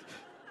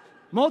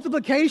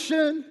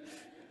 multiplication.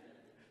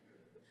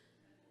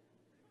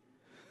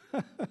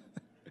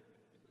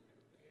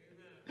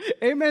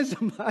 Amen,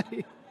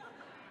 somebody.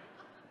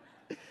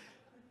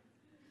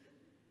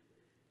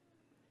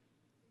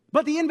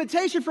 But the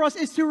invitation for us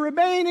is to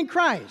remain in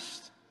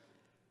Christ.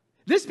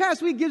 This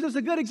past week gives us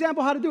a good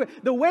example how to do it.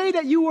 The way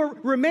that you were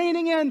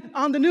remaining in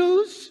on the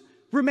news,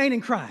 remain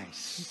in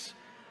Christ.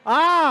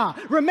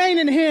 Remain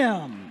in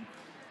Him.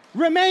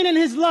 Remain in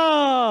His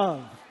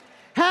love.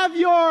 Have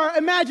your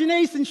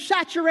imagination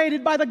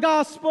saturated by the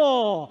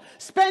gospel.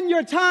 Spend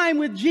your time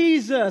with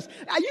Jesus.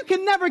 You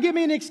can never give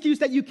me an excuse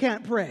that you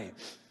can't pray.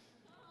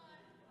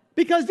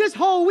 Because this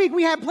whole week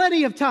we had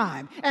plenty of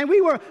time and we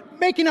were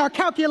making our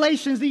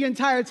calculations the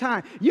entire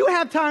time. You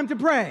have time to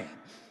pray.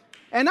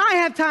 And I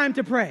have time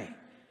to pray.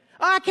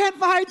 I can't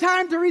find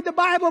time to read the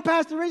Bible,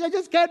 Pastor Rich. I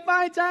just can't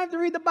find time to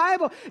read the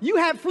Bible. You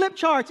have flip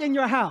charts in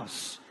your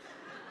house.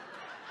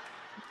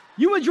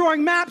 You were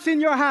drawing maps in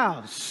your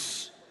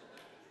house.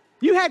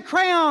 You had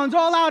crayons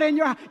all out in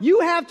your house. You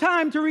have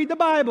time to read the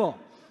Bible.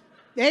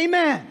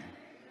 Amen.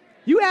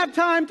 You have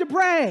time to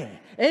pray.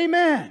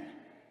 Amen.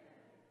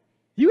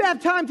 You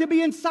have time to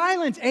be in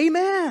silence.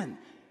 Amen.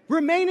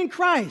 Remain in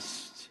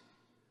Christ.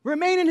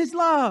 Remain in His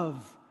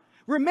love.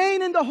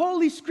 Remain in the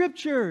Holy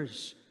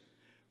Scriptures.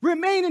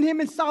 Remain in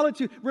Him in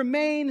solitude.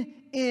 Remain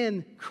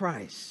in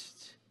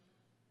Christ.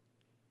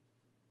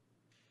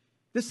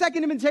 The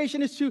second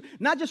invitation is to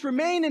not just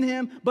remain in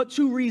Him, but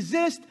to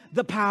resist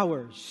the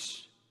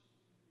powers.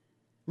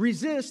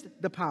 Resist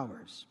the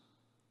powers.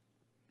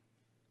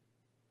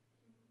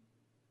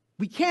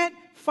 We can't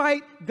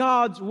fight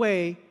God's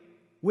way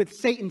with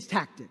Satan's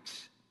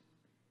tactics.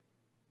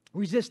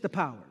 Resist the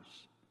powers.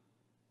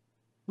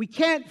 We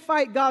can't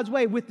fight God's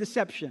way with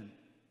deception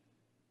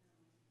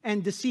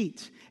and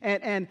deceit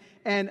and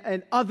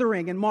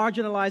othering and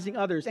marginalizing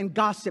others and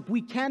gossip.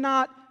 We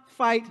cannot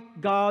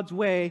fight God's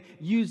way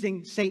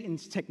using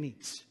Satan's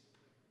techniques.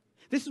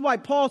 This is why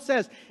Paul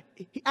says,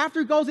 after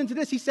he goes into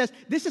this, he says,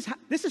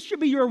 this should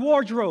be your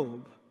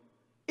wardrobe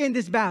in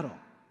this battle.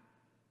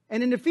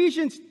 And in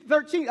Ephesians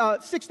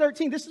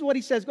 6:13, this is what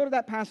he says. Go to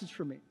that passage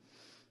for me.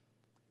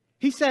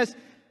 He says,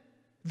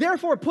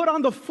 therefore put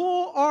on the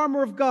full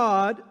armor of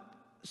God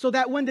so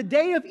that when the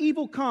day of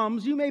evil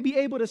comes, you may be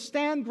able to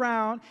stand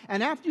ground.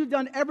 And after you've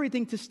done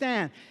everything, to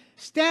stand.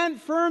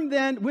 Stand firm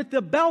then with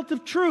the belt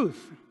of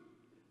truth.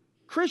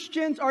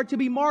 Christians are to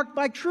be marked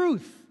by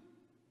truth,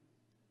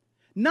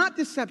 not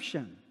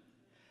deception,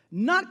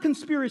 not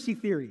conspiracy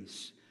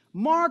theories,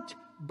 marked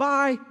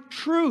by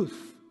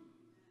truth.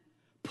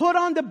 Put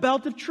on the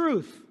belt of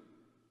truth.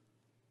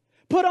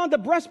 Put on the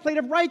breastplate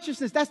of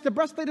righteousness. That's the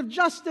breastplate of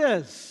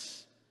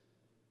justice.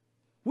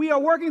 We are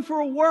working for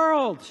a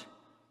world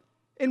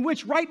in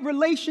which right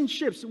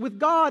relationships with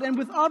God and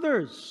with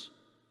others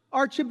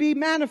are to be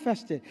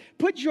manifested.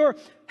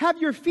 Have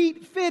your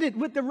feet fitted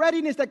with the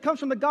readiness that comes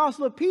from the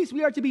gospel of peace.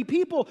 We are to be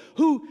people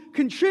who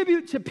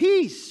contribute to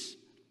peace,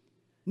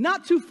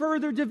 not to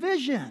further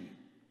division.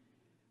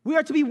 We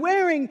are to be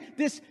wearing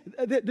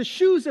the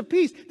shoes of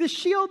peace, the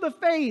shield of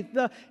faith,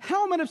 the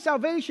helmet of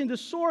salvation, the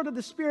sword of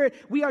the Spirit.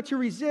 We are to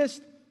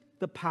resist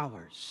the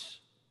powers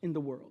in the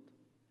world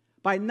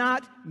by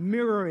not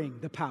mirroring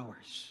the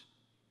powers.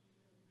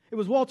 It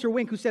was Walter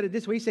Wink who said it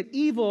this way. He said,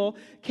 evil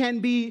can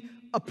be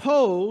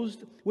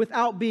opposed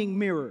without being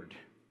mirrored.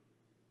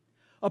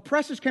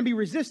 Oppressors can be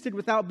resisted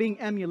without being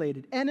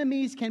emulated.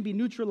 Enemies can be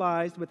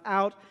neutralized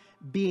without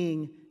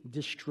being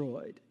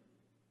destroyed.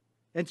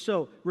 And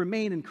so,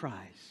 remain in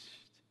Christ.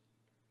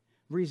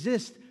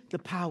 Resist the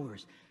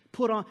powers.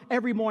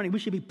 Every morning, we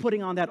should be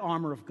putting on that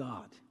armor of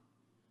God.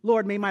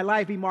 Lord, may my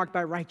life be marked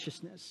by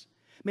righteousness.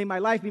 May my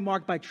life be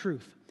marked by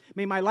truth.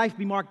 May my life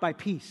be marked by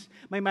peace.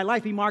 May my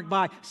life be marked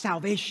by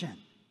salvation.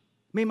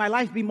 May my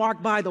life be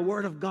marked by the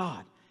Word of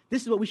God.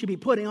 This is what we should be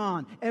putting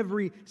on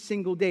every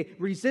single day.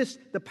 Resist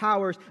the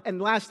powers.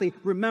 And lastly,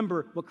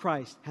 remember what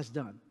Christ has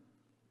done.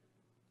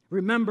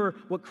 Remember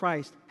what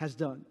Christ has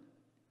done.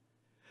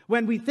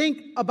 When we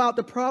think about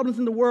the problems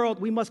in the world,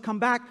 we must come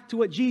back to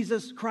what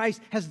Jesus Christ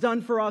has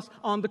done for us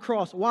on the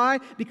cross. Why?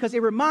 Because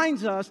it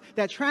reminds us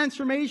that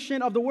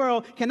transformation of the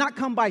world cannot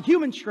come by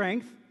human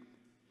strength.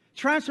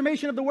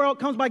 Transformation of the world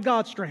comes by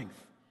God's strength.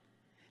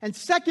 And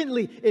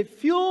secondly, it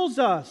fuels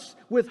us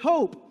with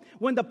hope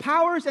when the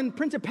powers and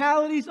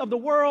principalities of the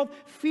world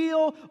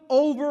feel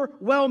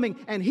overwhelming.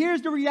 And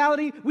here's the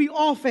reality we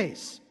all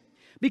face.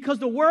 Because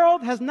the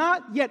world has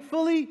not yet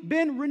fully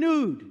been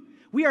renewed,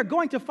 we are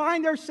going to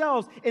find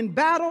ourselves in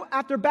battle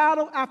after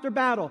battle after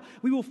battle.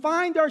 We will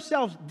find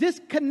ourselves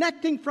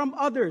disconnecting from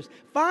others,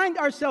 find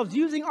ourselves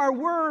using our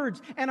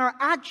words and our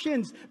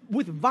actions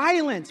with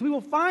violence. We will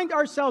find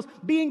ourselves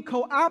being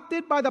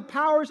co-opted by the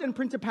powers and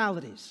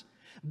principalities.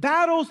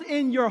 Battles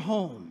in your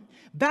home,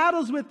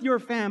 battles with your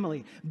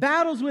family,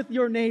 battles with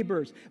your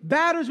neighbors,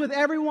 battles with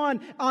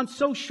everyone on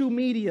social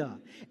media.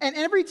 And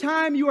every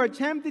time you are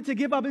tempted to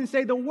give up and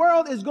say the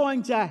world is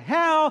going to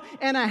hell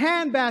in a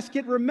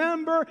handbasket,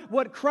 remember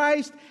what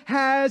Christ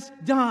has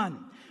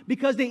done.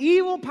 Because the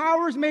evil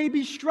powers may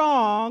be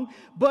strong,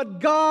 but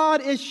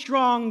God is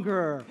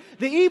stronger.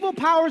 The evil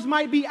powers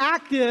might be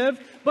active,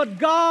 but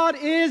God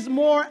is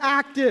more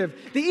active.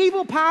 The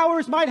evil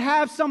powers might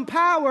have some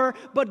power,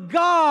 but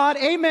God,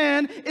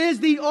 amen, is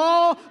the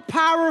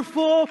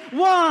all-powerful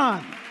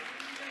one.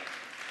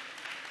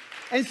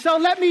 And so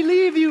let me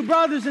leave you,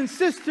 brothers and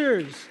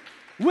sisters,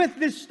 with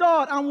this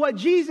thought on what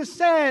Jesus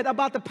said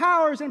about the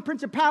powers and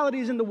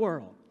principalities in the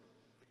world.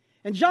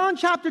 In John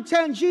chapter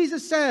 10,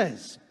 Jesus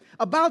says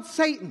about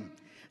Satan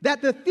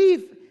that the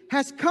thief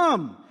has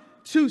come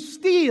to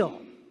steal,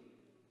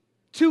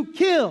 to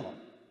kill,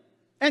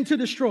 and to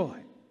destroy.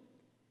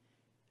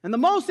 And the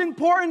most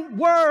important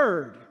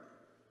word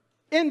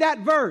in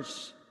that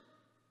verse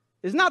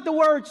is not the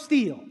word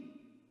steal.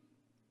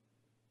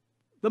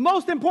 The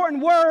most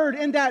important word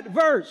in that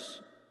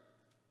verse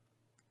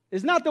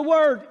is not the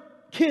word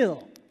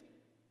kill.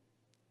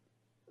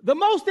 The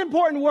most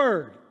important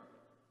word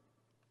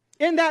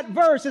in that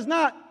verse is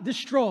not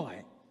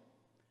destroy.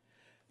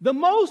 The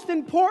most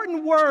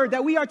important word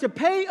that we are to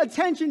pay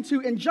attention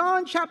to in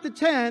John chapter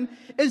 10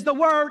 is the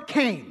word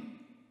came.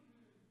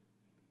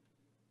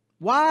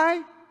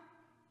 Why?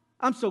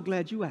 I'm so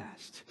glad you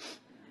asked.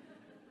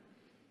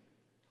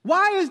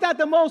 Why is that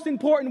the most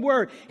important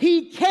word?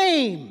 He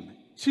came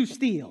to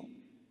steal.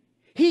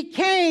 He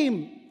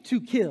came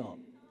to kill.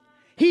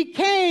 He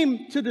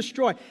came to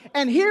destroy.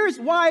 And here's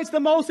why it's the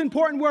most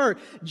important word.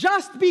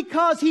 Just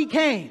because he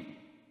came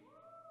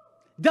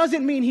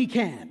doesn't mean he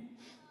can.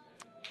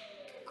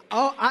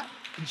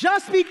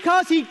 Just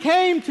because he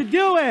came to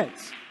do it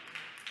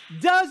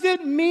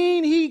doesn't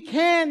mean he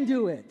can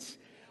do it.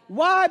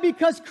 Why?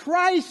 Because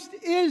Christ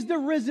is the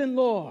risen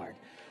Lord.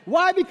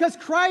 Why? Because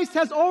Christ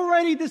has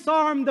already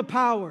disarmed the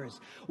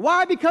powers.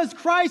 Why? Because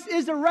Christ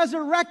is the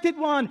resurrected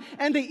one,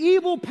 and the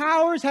evil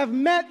powers have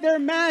met their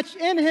match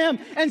in him.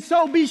 And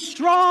so be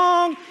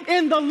strong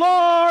in the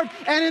Lord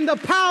and in the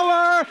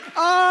power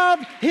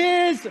of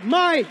his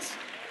might.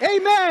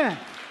 Amen.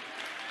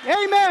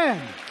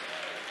 Amen.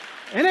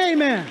 And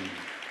amen.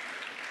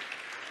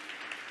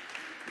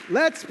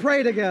 Let's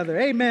pray together.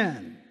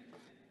 Amen.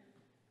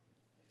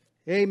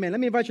 Amen. Let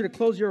me invite you to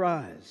close your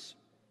eyes.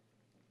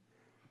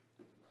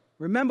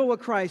 Remember what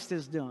Christ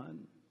has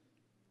done.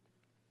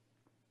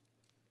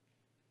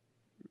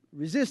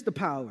 Resist the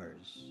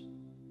powers.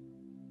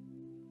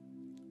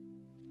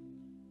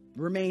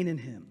 Remain in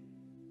him.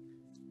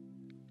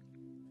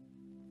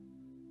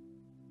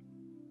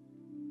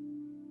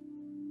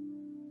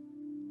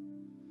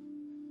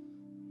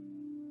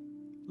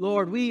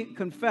 Lord, we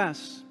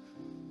confess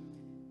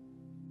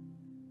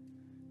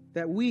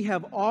that we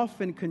have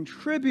often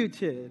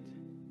contributed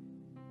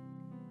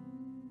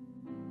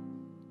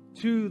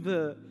to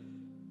the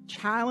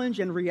challenge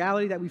and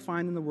reality that we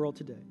find in the world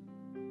today.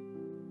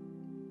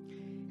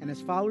 And as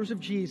followers of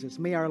Jesus,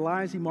 may our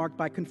lives be marked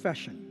by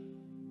confession,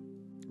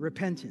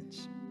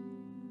 repentance,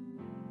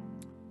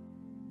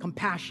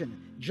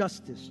 compassion,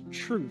 justice,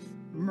 truth,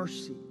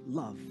 mercy,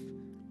 love.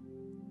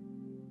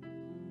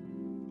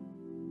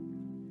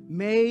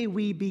 May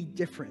we be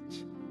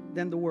different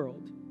than the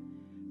world.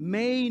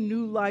 May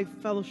New Life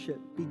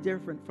Fellowship be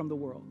different from the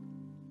world.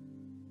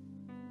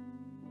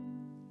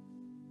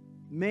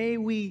 May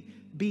we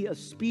be a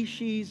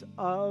species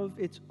of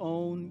its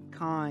own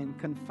kind,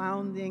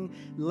 confounding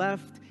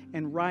left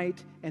and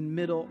right and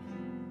middle,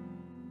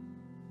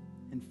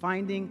 and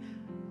finding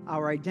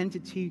our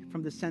identity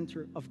from the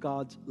center of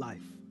God's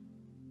life.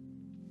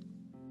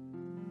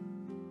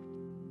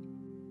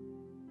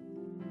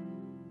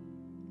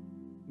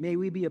 May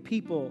we be a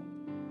people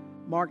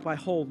marked by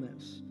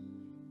wholeness,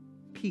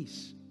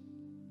 peace,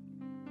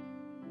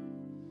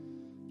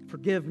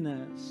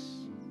 forgiveness.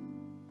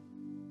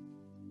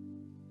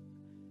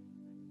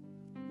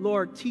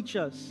 Lord, teach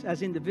us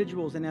as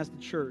individuals and as the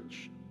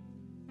church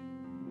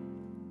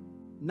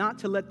not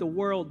to let the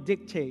world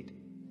dictate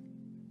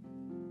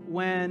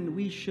when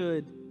we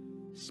should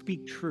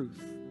speak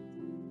truth.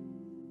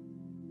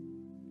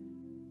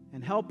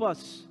 And help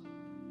us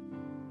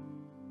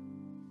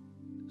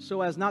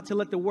so as not to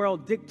let the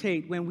world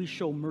dictate when we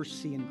show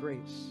mercy and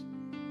grace.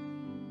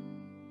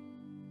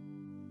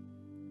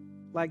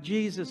 Like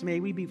Jesus, may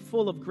we be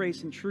full of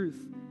grace and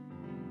truth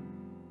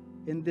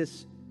in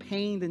this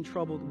pained and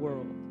troubled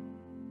world.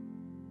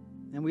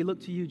 And we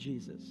look to you,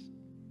 Jesus,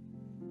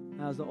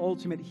 as the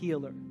ultimate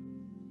healer,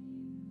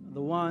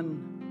 the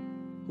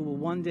one who will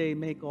one day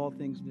make all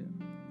things new.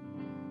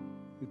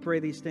 We pray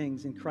these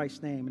things in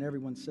Christ's name, and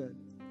everyone said,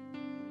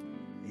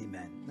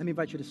 amen. Let me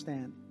invite you to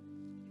stand.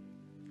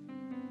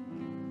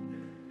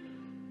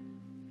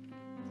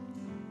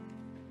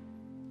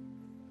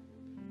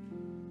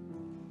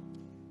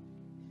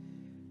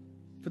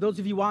 For those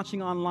of you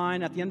watching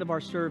online, at the end of our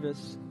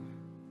service,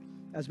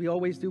 as we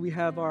always do, we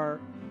have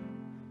our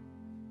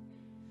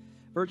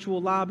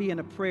virtual lobby and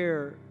a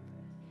prayer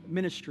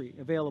ministry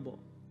available.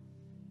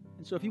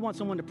 And so if you want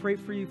someone to pray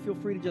for you, feel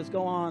free to just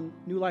go on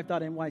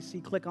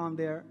newlife.nyc, click on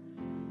there.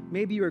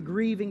 Maybe you're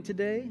grieving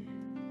today.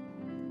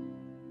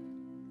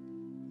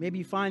 Maybe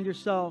you find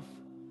yourself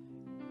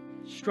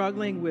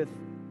struggling with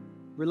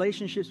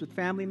relationships with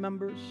family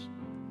members.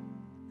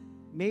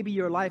 Maybe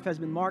your life has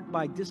been marked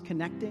by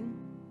disconnecting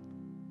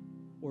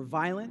or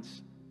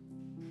violence,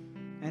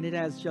 and it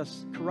has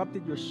just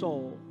corrupted your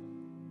soul.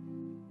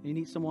 And you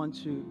need someone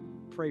to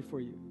pray for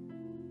you.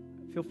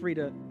 Feel free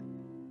to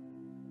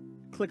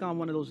click on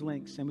one of those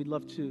links, and we'd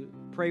love to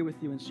pray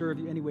with you and serve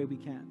you any way we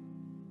can.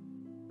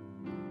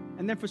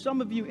 And then for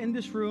some of you in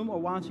this room or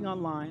watching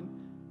online,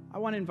 I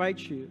want to invite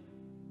you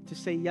to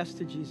say yes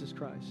to Jesus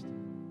Christ,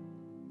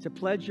 to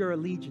pledge your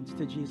allegiance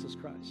to Jesus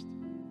Christ,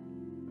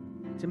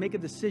 to make a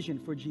decision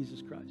for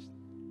Jesus Christ.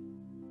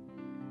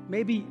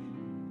 Maybe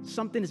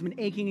something has been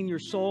aching in your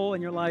soul,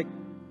 and you're like,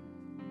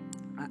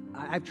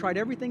 I've tried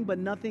everything, but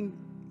nothing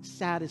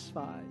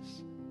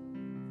satisfies.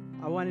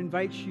 I want to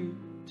invite you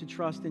to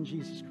trust in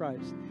Jesus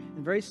Christ.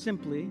 And very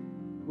simply,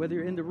 whether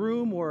you're in the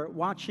room or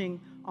watching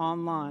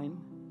online,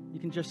 you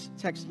can just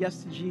text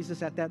yes to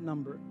Jesus at that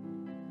number.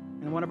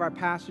 And one of our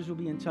pastors will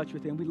be in touch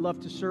with you. And we'd love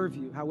to serve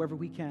you however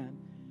we can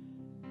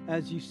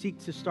as you seek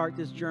to start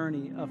this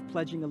journey of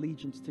pledging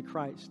allegiance to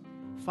Christ,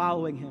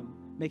 following Him,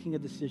 making a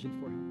decision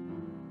for Him.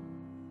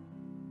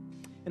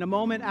 In a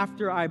moment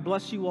after I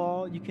bless you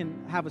all, you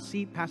can have a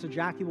seat. Pastor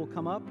Jackie will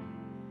come up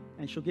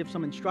and she'll give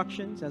some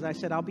instructions. As I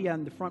said, I'll be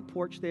on the front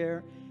porch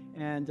there,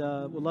 and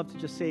we'd love to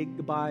just say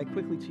goodbye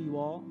quickly to you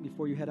all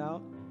before you head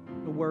out.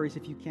 No worries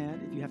if you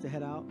can't, if you have to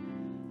head out.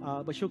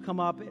 But she'll come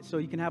up so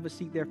you can have a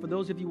seat there. For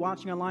those of you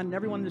watching online and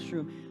everyone in this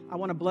room, I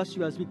want to bless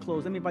you as we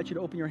close. Let me invite you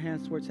to open your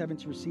hands towards heaven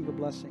to receive a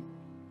blessing.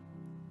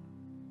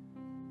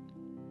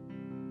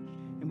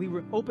 And we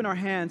open our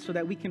hands so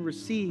that we can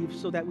receive,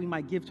 so that we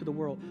might give to the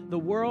world. The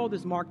world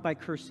is marked by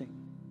cursing.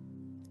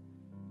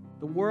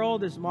 The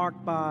world is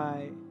marked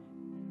by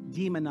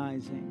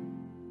demonizing.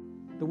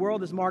 The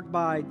world is marked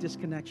by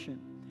disconnection.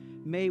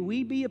 May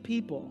we be a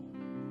people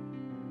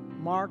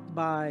marked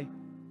by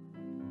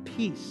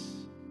peace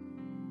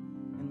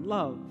and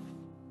love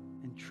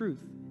and truth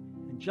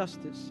and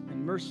justice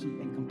and mercy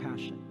and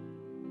compassion.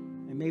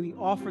 And may we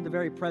offer the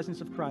very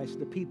presence of Christ to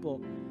the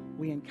people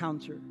we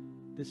encounter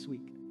this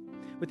week.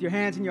 With your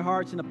hands and your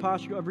hearts in a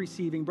posture of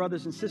receiving,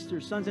 brothers and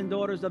sisters, sons and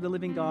daughters of the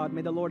living God,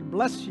 may the Lord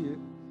bless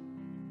you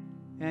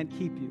and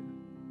keep you.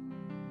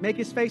 Make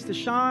His face to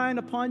shine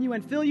upon you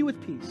and fill you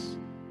with peace.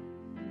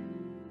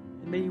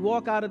 And may you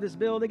walk out of this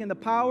building in the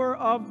power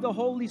of the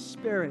Holy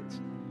Spirit,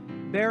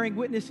 bearing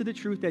witness to the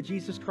truth that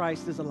Jesus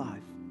Christ is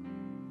alive.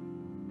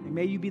 And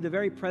may you be the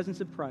very presence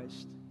of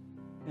Christ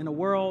in a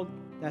world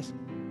that's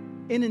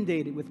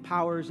inundated with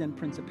powers and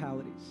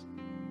principalities.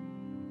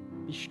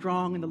 Be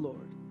strong in the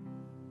Lord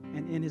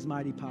and in His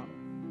mighty power.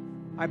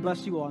 I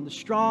bless you all in the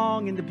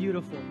strong and the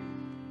beautiful,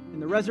 in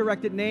the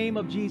resurrected name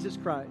of Jesus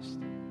Christ.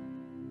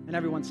 And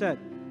everyone said,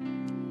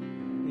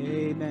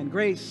 amen.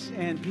 Grace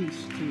and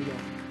peace to you all.